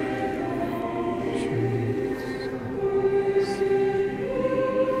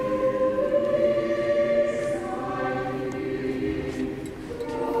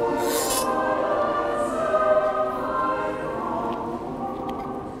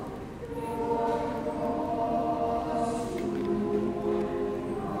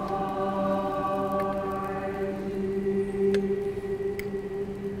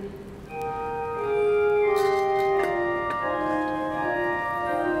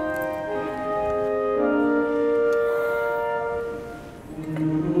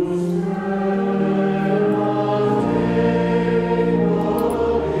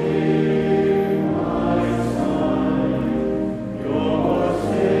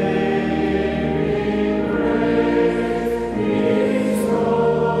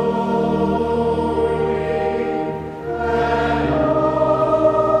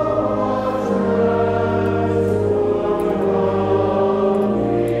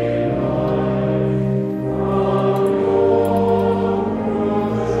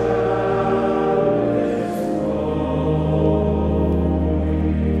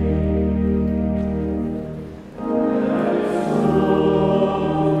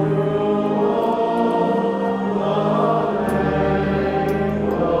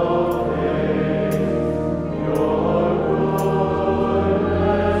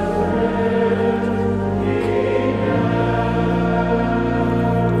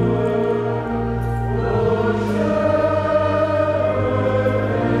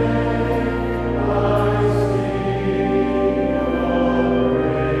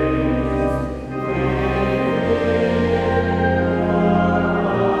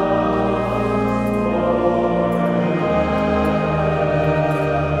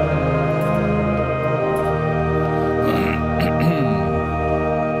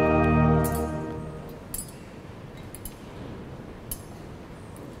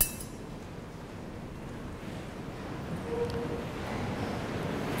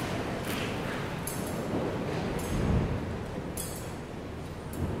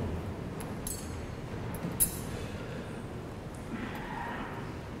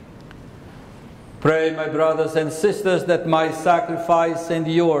 Pray, my brothers and sisters, that my sacrifice and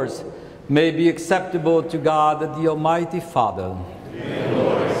yours may be acceptable to God, the Almighty Father. May the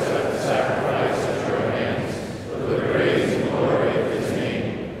Lord accept the sacrifice at your hands for the praise and glory of his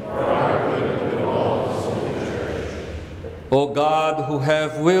name, for our good and the good of all his holy church. O God, who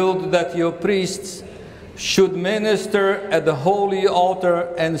have willed that your priests should minister at the holy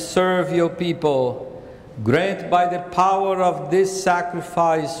altar and serve your people, grant by the power of this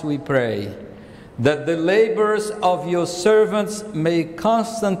sacrifice, we pray, that the labors of your servants may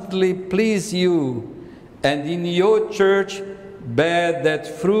constantly please you, and in your church bear that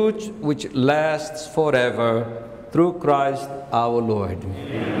fruit which lasts forever, through Christ our Lord.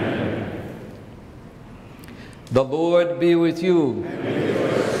 Amen. The Lord be with you. And with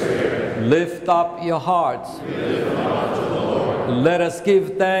your spirit. Lift up your hearts. We lift them up to the Lord. Let us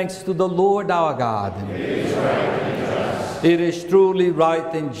give thanks to the Lord our God. It is right and just. It is truly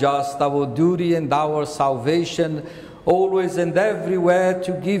right and just, our duty and our salvation, always and everywhere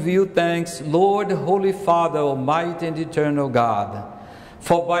to give you thanks, Lord, Holy Father, Almighty and Eternal God.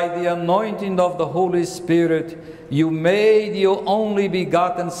 For by the anointing of the Holy Spirit, you made your only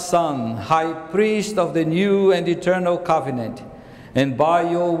begotten Son, High Priest of the new and eternal covenant, and by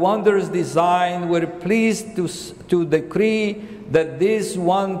your wondrous design were pleased to decree that this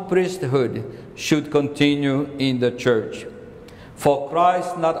one priesthood should continue in the Church. For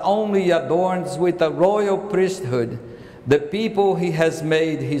Christ not only adorns with a royal priesthood the people he has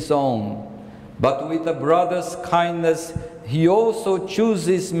made his own, but with a brother's kindness he also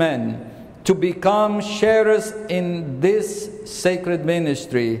chooses men to become sharers in this sacred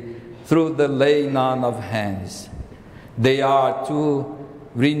ministry through the laying on of hands. They are to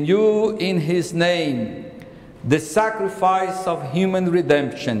renew in his name the sacrifice of human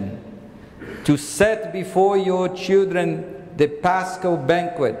redemption, to set before your children the Paschal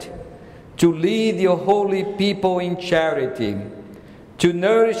banquet, to lead your holy people in charity, to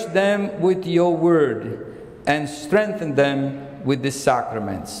nourish them with your word and strengthen them with the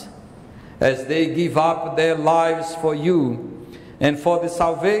sacraments. As they give up their lives for you and for the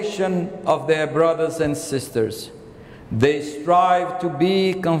salvation of their brothers and sisters, they strive to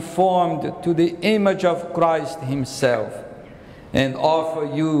be conformed to the image of Christ himself and offer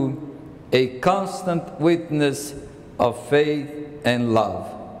you a constant witness of faith and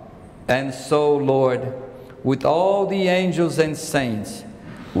love. And so, Lord, with all the angels and saints,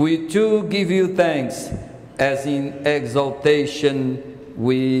 we too give you thanks, as in exaltation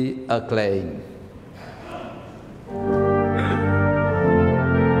we acclaim.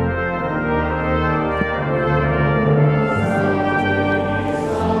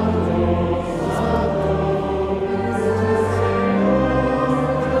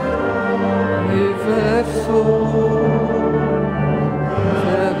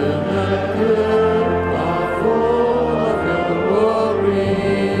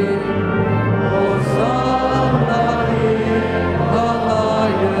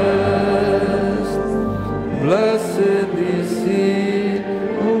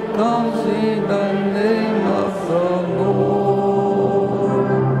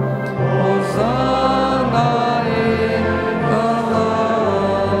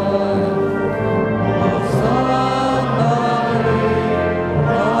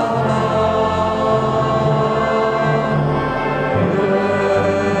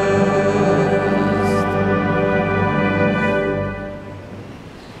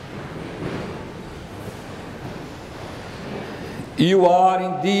 You are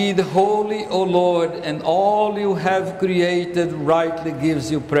indeed holy, O Lord, and all you have created rightly gives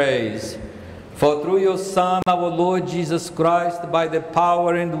you praise. For through your Son, our Lord Jesus Christ, by the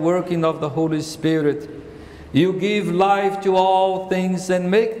power and working of the Holy Spirit, you give life to all things and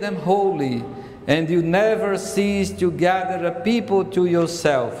make them holy, and you never cease to gather a people to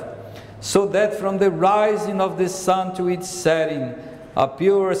yourself, so that from the rising of the sun to its setting, a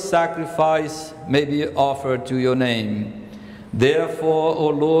pure sacrifice may be offered to your name. Therefore, O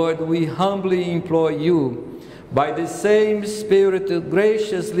Lord, we humbly implore you, by the same Spirit, to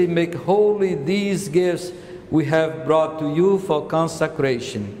graciously make holy these gifts we have brought to you for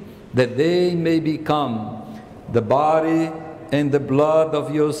consecration, that they may become the body and the blood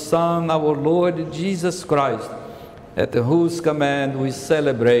of your Son, our Lord Jesus Christ, at whose command we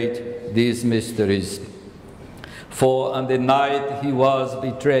celebrate these mysteries. For on the night he was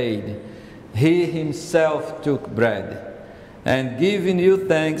betrayed, he himself took bread, and giving you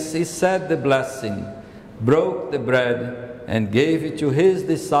thanks, he said the blessing, broke the bread, and gave it to his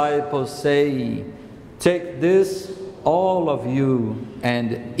disciples, saying, "Take this, all of you,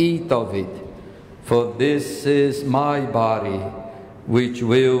 and eat of it, for this is my body, which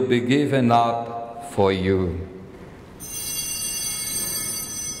will be given up for you."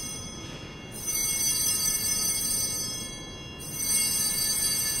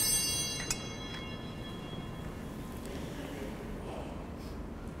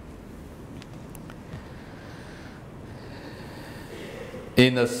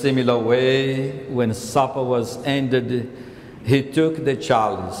 In a similar way, when supper was ended, he took the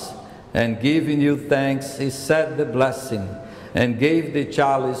chalice, and giving you thanks, he said the blessing, and gave the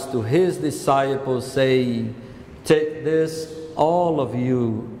chalice to his disciples, saying, "Take this, all of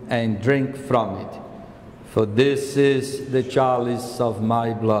you, and drink from it, for this is the chalice of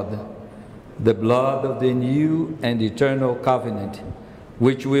my blood, the blood of the new and eternal covenant,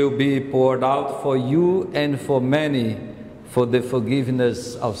 which will be poured out for you and for many, for the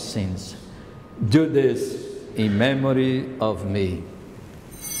forgiveness of sins. Do this in memory of me."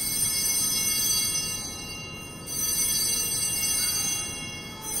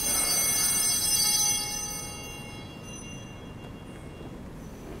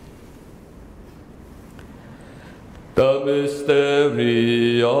 The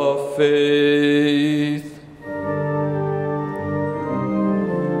mystery of faith.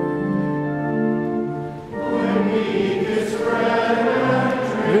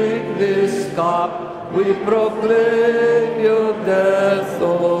 We proclaim your death,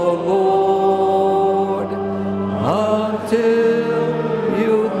 O Lord, until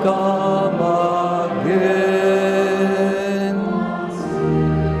you come again.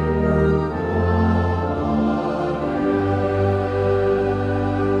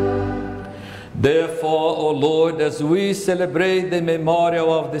 Therefore, O Lord, as we celebrate the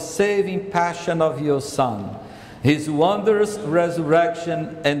memorial of the saving passion of your Son, his wondrous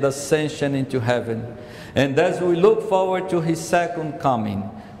resurrection and ascension into heaven, and as we look forward to his second coming,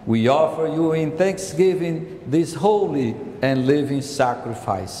 we offer you in thanksgiving this holy and living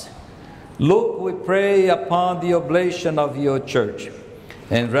sacrifice. Look, we pray, upon the oblation of your church,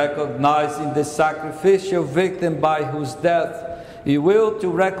 and recognizing the sacrificial victim by whose death you will to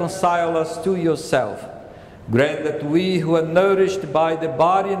reconcile us to yourself. Grant that we who are nourished by the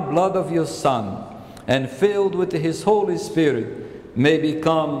body and blood of your Son, and filled with his Holy Spirit, may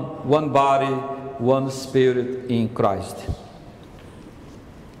become one body, one spirit in Christ.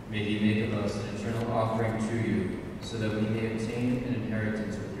 May he make of us an eternal offering to you, so that we may obtain an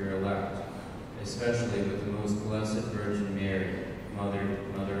inheritance with your elect, especially with the most blessed Virgin Mary,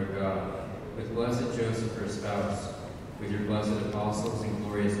 Mother of God, with blessed Joseph, her spouse, with your blessed apostles and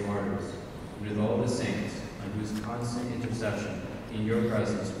glorious martyrs, and with all the saints, on whose constant intercession in your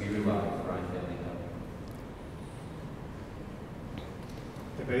presence we rely for unfailing help.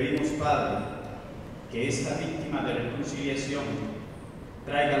 Te pedimos, Padre, que esta víctima de reconciliación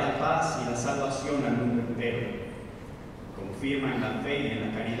traiga la paz y la salvación al mundo entero. Confirma en la fe y en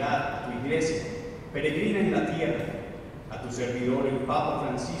la caridad a tu Iglesia, peregrina en la tierra, a tu servidor el Papa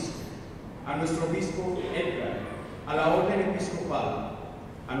Francisco, a nuestro obispo Edgar, a la orden episcopal,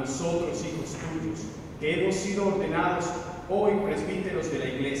 a nosotros, hijos tuyos, que hemos sido ordenados hoy presbíteros de la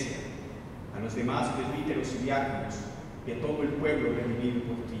Iglesia, a los demás presbíteros y diáconos, y a todo el pueblo redimido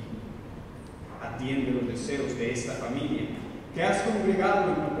por ti. Atiende los deseos de esta familia que has congregado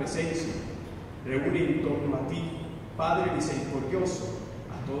en tu presencia. Reúne en torno a ti, Padre misericordioso,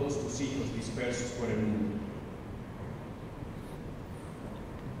 a todos tus hijos dispersos por el mundo.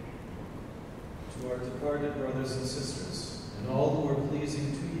 To our departed brothers and sisters, and all who are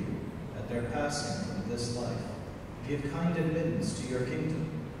pleasing to you at their passing from this life, give kind admittance to your kingdom.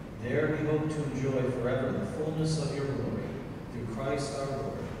 There we hope to enjoy forever the fullness of your glory, through Christ our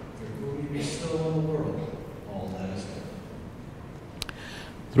Lord, through whom you bestow on the world all that is good.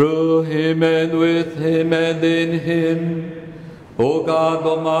 Through him and with him and in him, O God,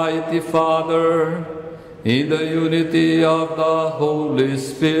 Almighty Father, in the unity of the Holy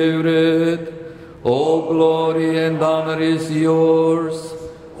Spirit, all glory and honor is yours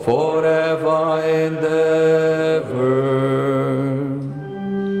forever and ever.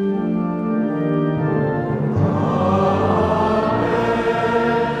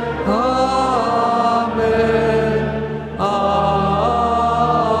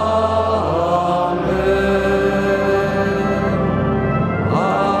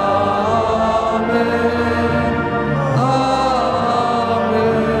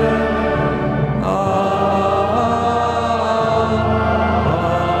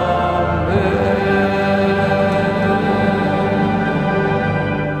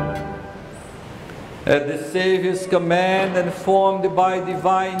 At the Savior's command and formed by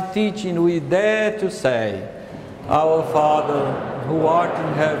divine teaching, we dare to say, Our Father, who art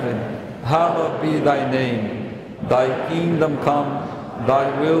in heaven, hallowed be thy name. Thy kingdom come,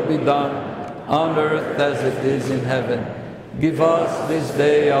 thy will be done, on earth as it is in heaven. Give us this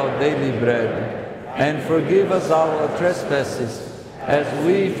day our daily bread, and forgive us our trespasses, as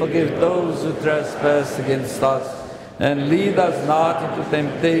we forgive those who trespass against us. And lead us not into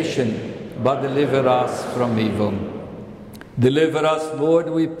temptation, but deliver us from evil. Deliver us, Lord,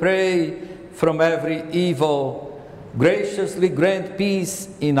 we pray, from every evil. Graciously grant peace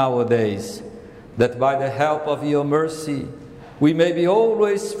in our days, that by the help of your mercy we may be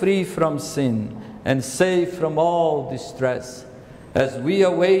always free from sin and safe from all distress, as we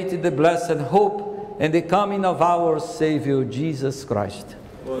await the blessed hope and the coming of our Savior Jesus Christ.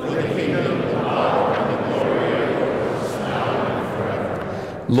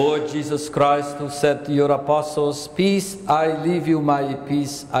 Lord Jesus Christ, who said to your apostles, Peace I leave you, my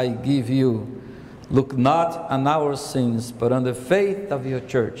peace I give you. Look not on our sins, but on the faith of your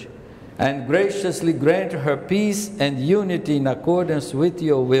church, and graciously grant her peace and unity in accordance with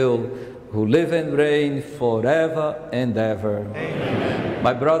your will, who live and reign forever and ever. Amen.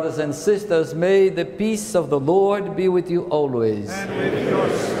 My brothers and sisters, may the peace of the Lord be with you always. And with your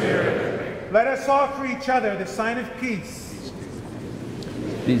spirit. Let us offer each other the sign of peace.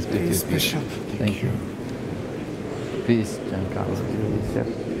 Peace be with you, Bishop. Thank you. Peace, Giancarlo.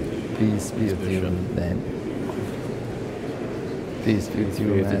 Peace be with you, Dan. Peace be with you,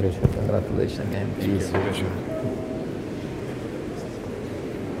 man. Congratulations again. Peace be with you.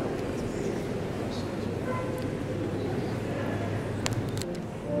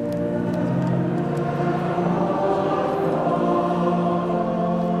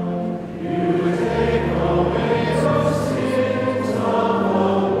 You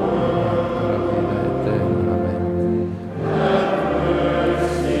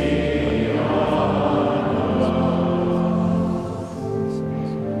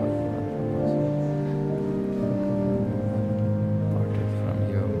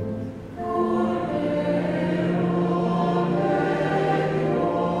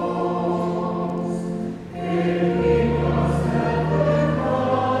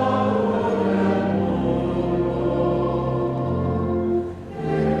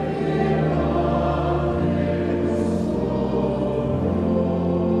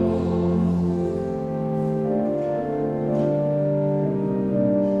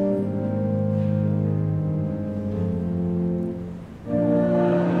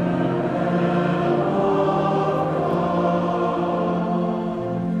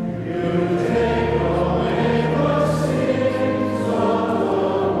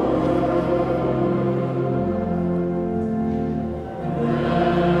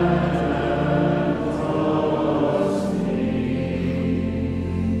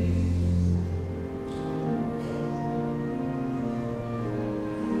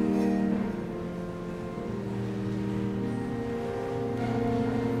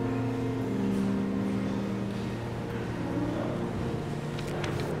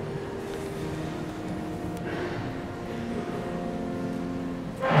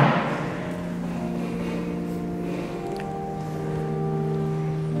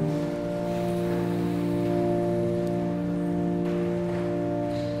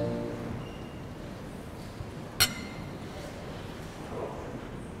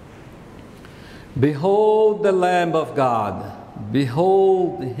Behold the Lamb of God.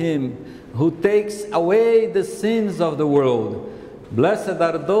 Behold him who takes away the sins of the world. Blessed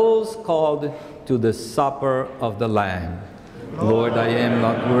are those called to the supper of the Lamb. Lord, I am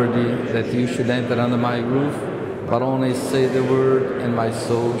not worthy that you should enter under my roof, but only say the word, and my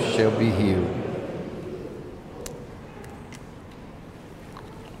soul shall be healed.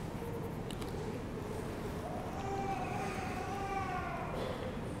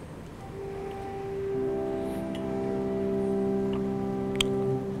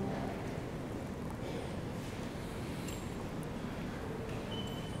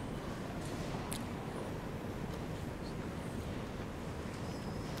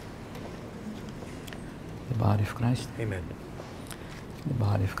 The body of Christ. Amen. The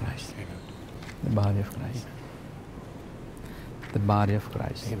body of Christ. Amen. The body of Christ. The body of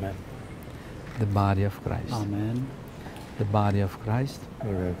Christ. Amen. The body of Christ. Amen. The body of Christ.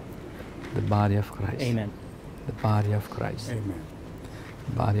 Amen. The body of Christ. Amen. The body of Christ. Amen.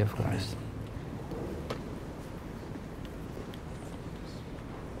 The body of Christ.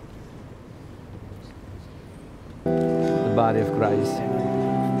 The body of Christ.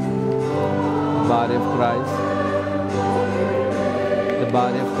 The body of Christ. The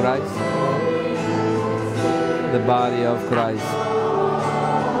body of Christ. The body of Christ.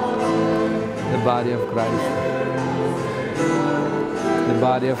 The body of Christ. The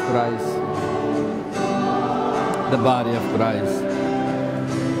body of Christ. The body of Christ.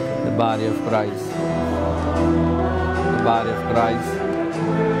 The body of Christ. The body of Christ.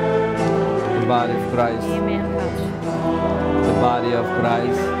 The body of Christ. Amen. The body of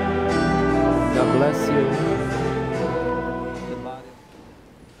Christ. God bless you. The body.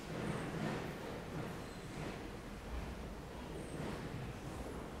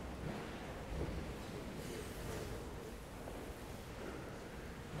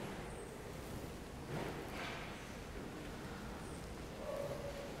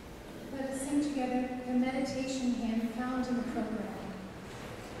 Let us sing together the meditation hymn found in the program.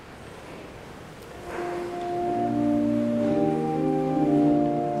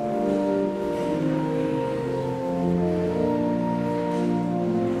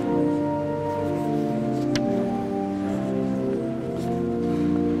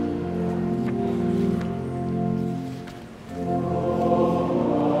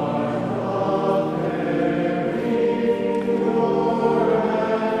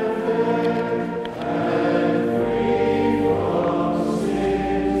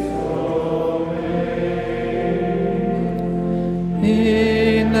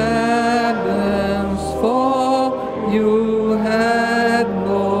 In Adam's fall, you had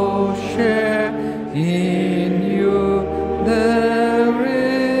no share. In you there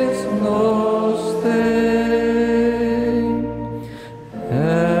is no stain.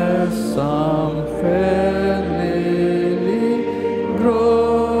 As some fair lily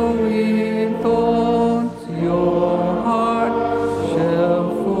growing thorns, your heart shall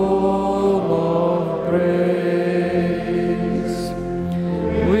full of praise.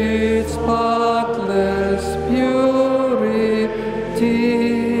 With spotless purity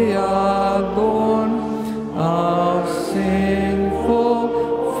adorn our sinful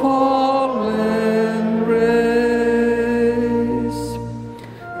fallen race.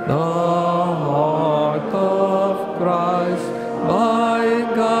 The heart of Christ by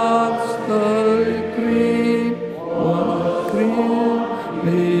God's decree was created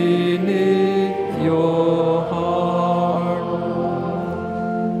beneath your heart.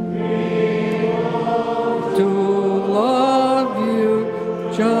 To love you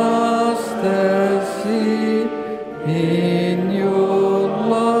just as He in your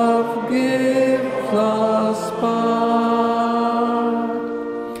love gives us part.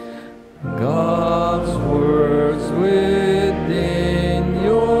 God's words within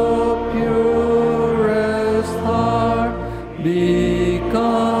your purest heart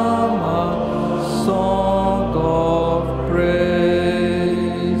become a song of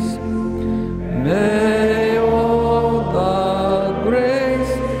praise. May all the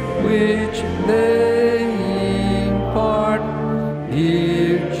grace which they impart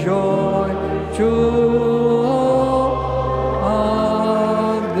give joy to all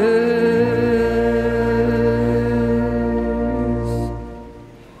our days.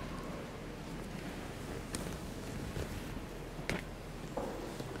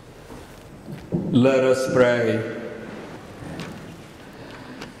 Let us pray.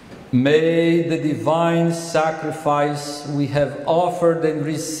 May the divine sacrifice we have offered and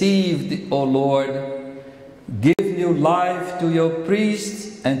received, O Lord, give new life to your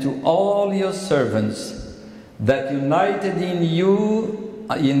priests and to all your servants, that united in you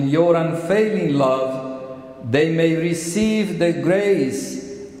in your unfailing love, they may receive the grace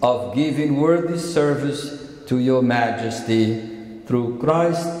of giving worthy service to your majesty through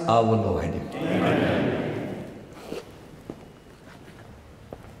Christ our Lord. Amen.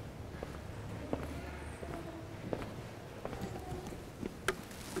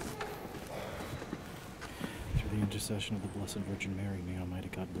 Through the intercession of the Blessed Virgin Mary, may Almighty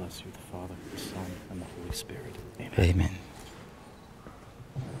God bless you, the Father, the Son, and the Holy Spirit. Amen. Amen.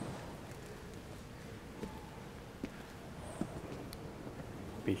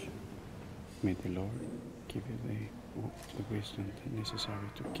 Bishop, may the Lord give you the wisdom necessary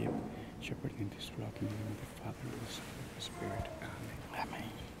to keep shepherding this flock in the name of the Father, and the Son, and the Spirit. Amen. Amen.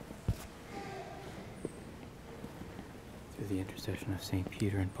 Through the intercession of St.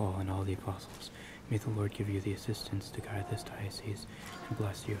 Peter and Paul and all the apostles, may the Lord give you the assistance to guide this diocese and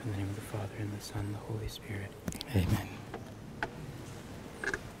bless you in the name of the Father, and the Son, and the Holy Spirit. Amen.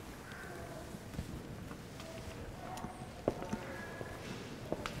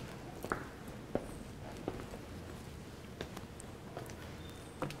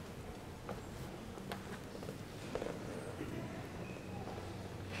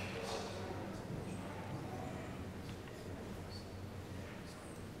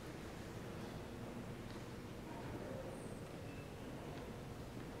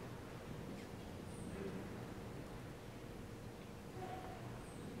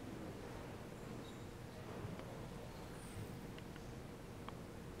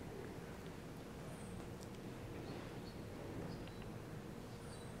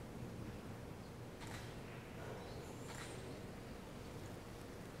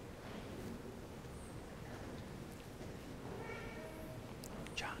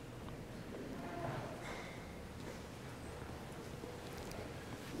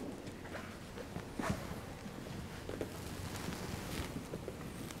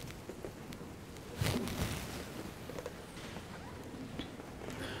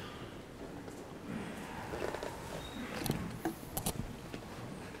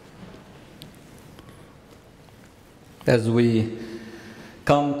 As we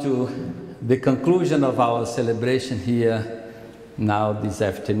come to the conclusion of our celebration here now this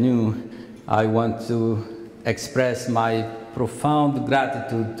afternoon, I want to express my profound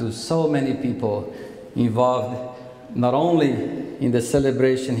gratitude to so many people involved not only in the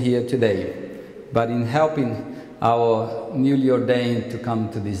celebration here today, but in helping our newly ordained to come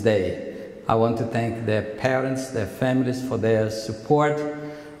to this day. I want to thank their parents, their families for their support.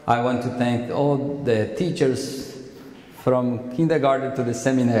 I want to thank all the teachers from kindergarten to the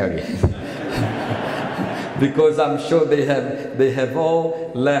seminary, because I'm sure they have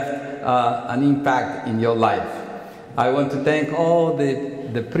all left an impact in your life. I want to thank all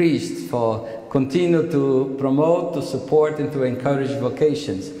the priests for continue to promote, to support, and to encourage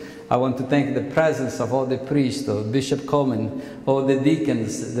vocations. I want to thank the presence of all the priests, Bishop Coleman, all the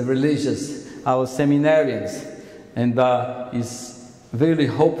deacons, the religious, our seminarians, and it's really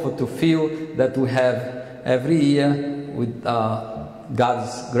hopeful to feel that we have every year, with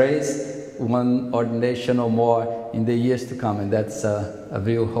God's grace, one ordination or more in the years to come, and that's a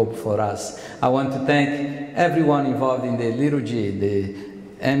real hope for us. I want to thank everyone involved in the liturgy, the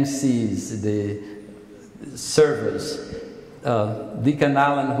MCs, the servers, Deacon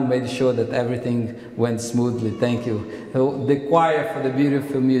Alan, who made sure that everything went smoothly. Thank you. The choir for the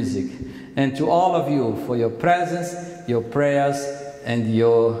beautiful music, and to all of you for your presence, your prayers, and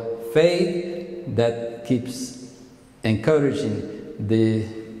your faith that keeps encouraging the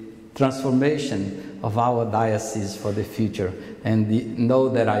transformation of our diocese for the future. And know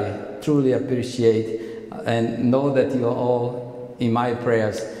that I truly appreciate and know that you're all in my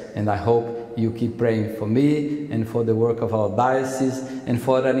prayers, and I hope you keep praying for me and for the work of our diocese and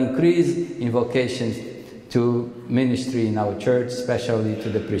for an increase in vocations to ministry in our church, especially to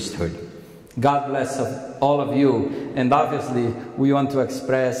the priesthood. God bless all of you, and obviously we want to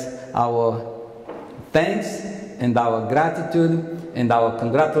express our thanks and our gratitude and our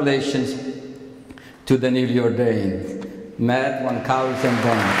congratulations to the newly ordained, Matt, Juan Carlos, and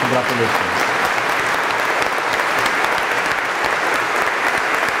Ben. Congratulations.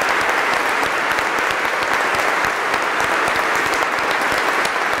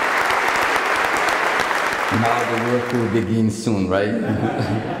 Now the work will begin soon, right?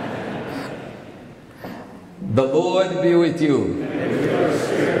 The Lord be with you. And with your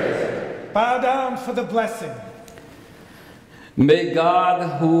spirit. Bow down for the blessing. May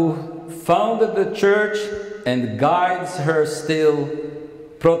God, who founded the church and guides her still,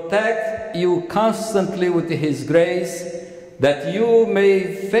 protect you constantly with his grace, that you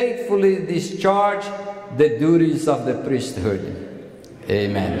may faithfully discharge the duties of the priesthood.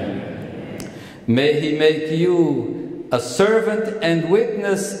 Amen. May he make you a servant and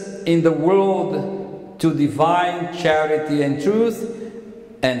witness in the world to divine charity and truth,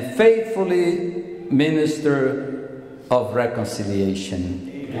 and faithfully minister of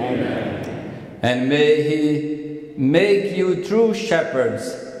reconciliation. Amen. And may he make you true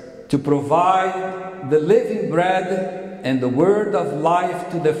shepherds to provide the living bread and the word of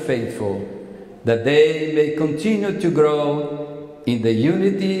life to the faithful, that they may continue to grow in the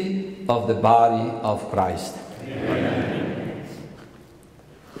unity of the body of Christ. Amen.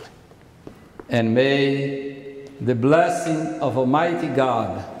 And may the blessing of Almighty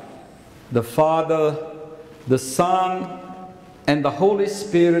God, the Father, the Son, and the Holy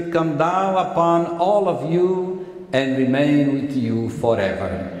Spirit come down upon all of you and remain with you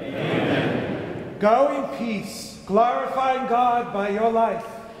forever. Amen. Go in peace, glorifying God by your life.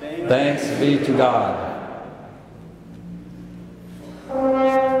 Thanks be to God.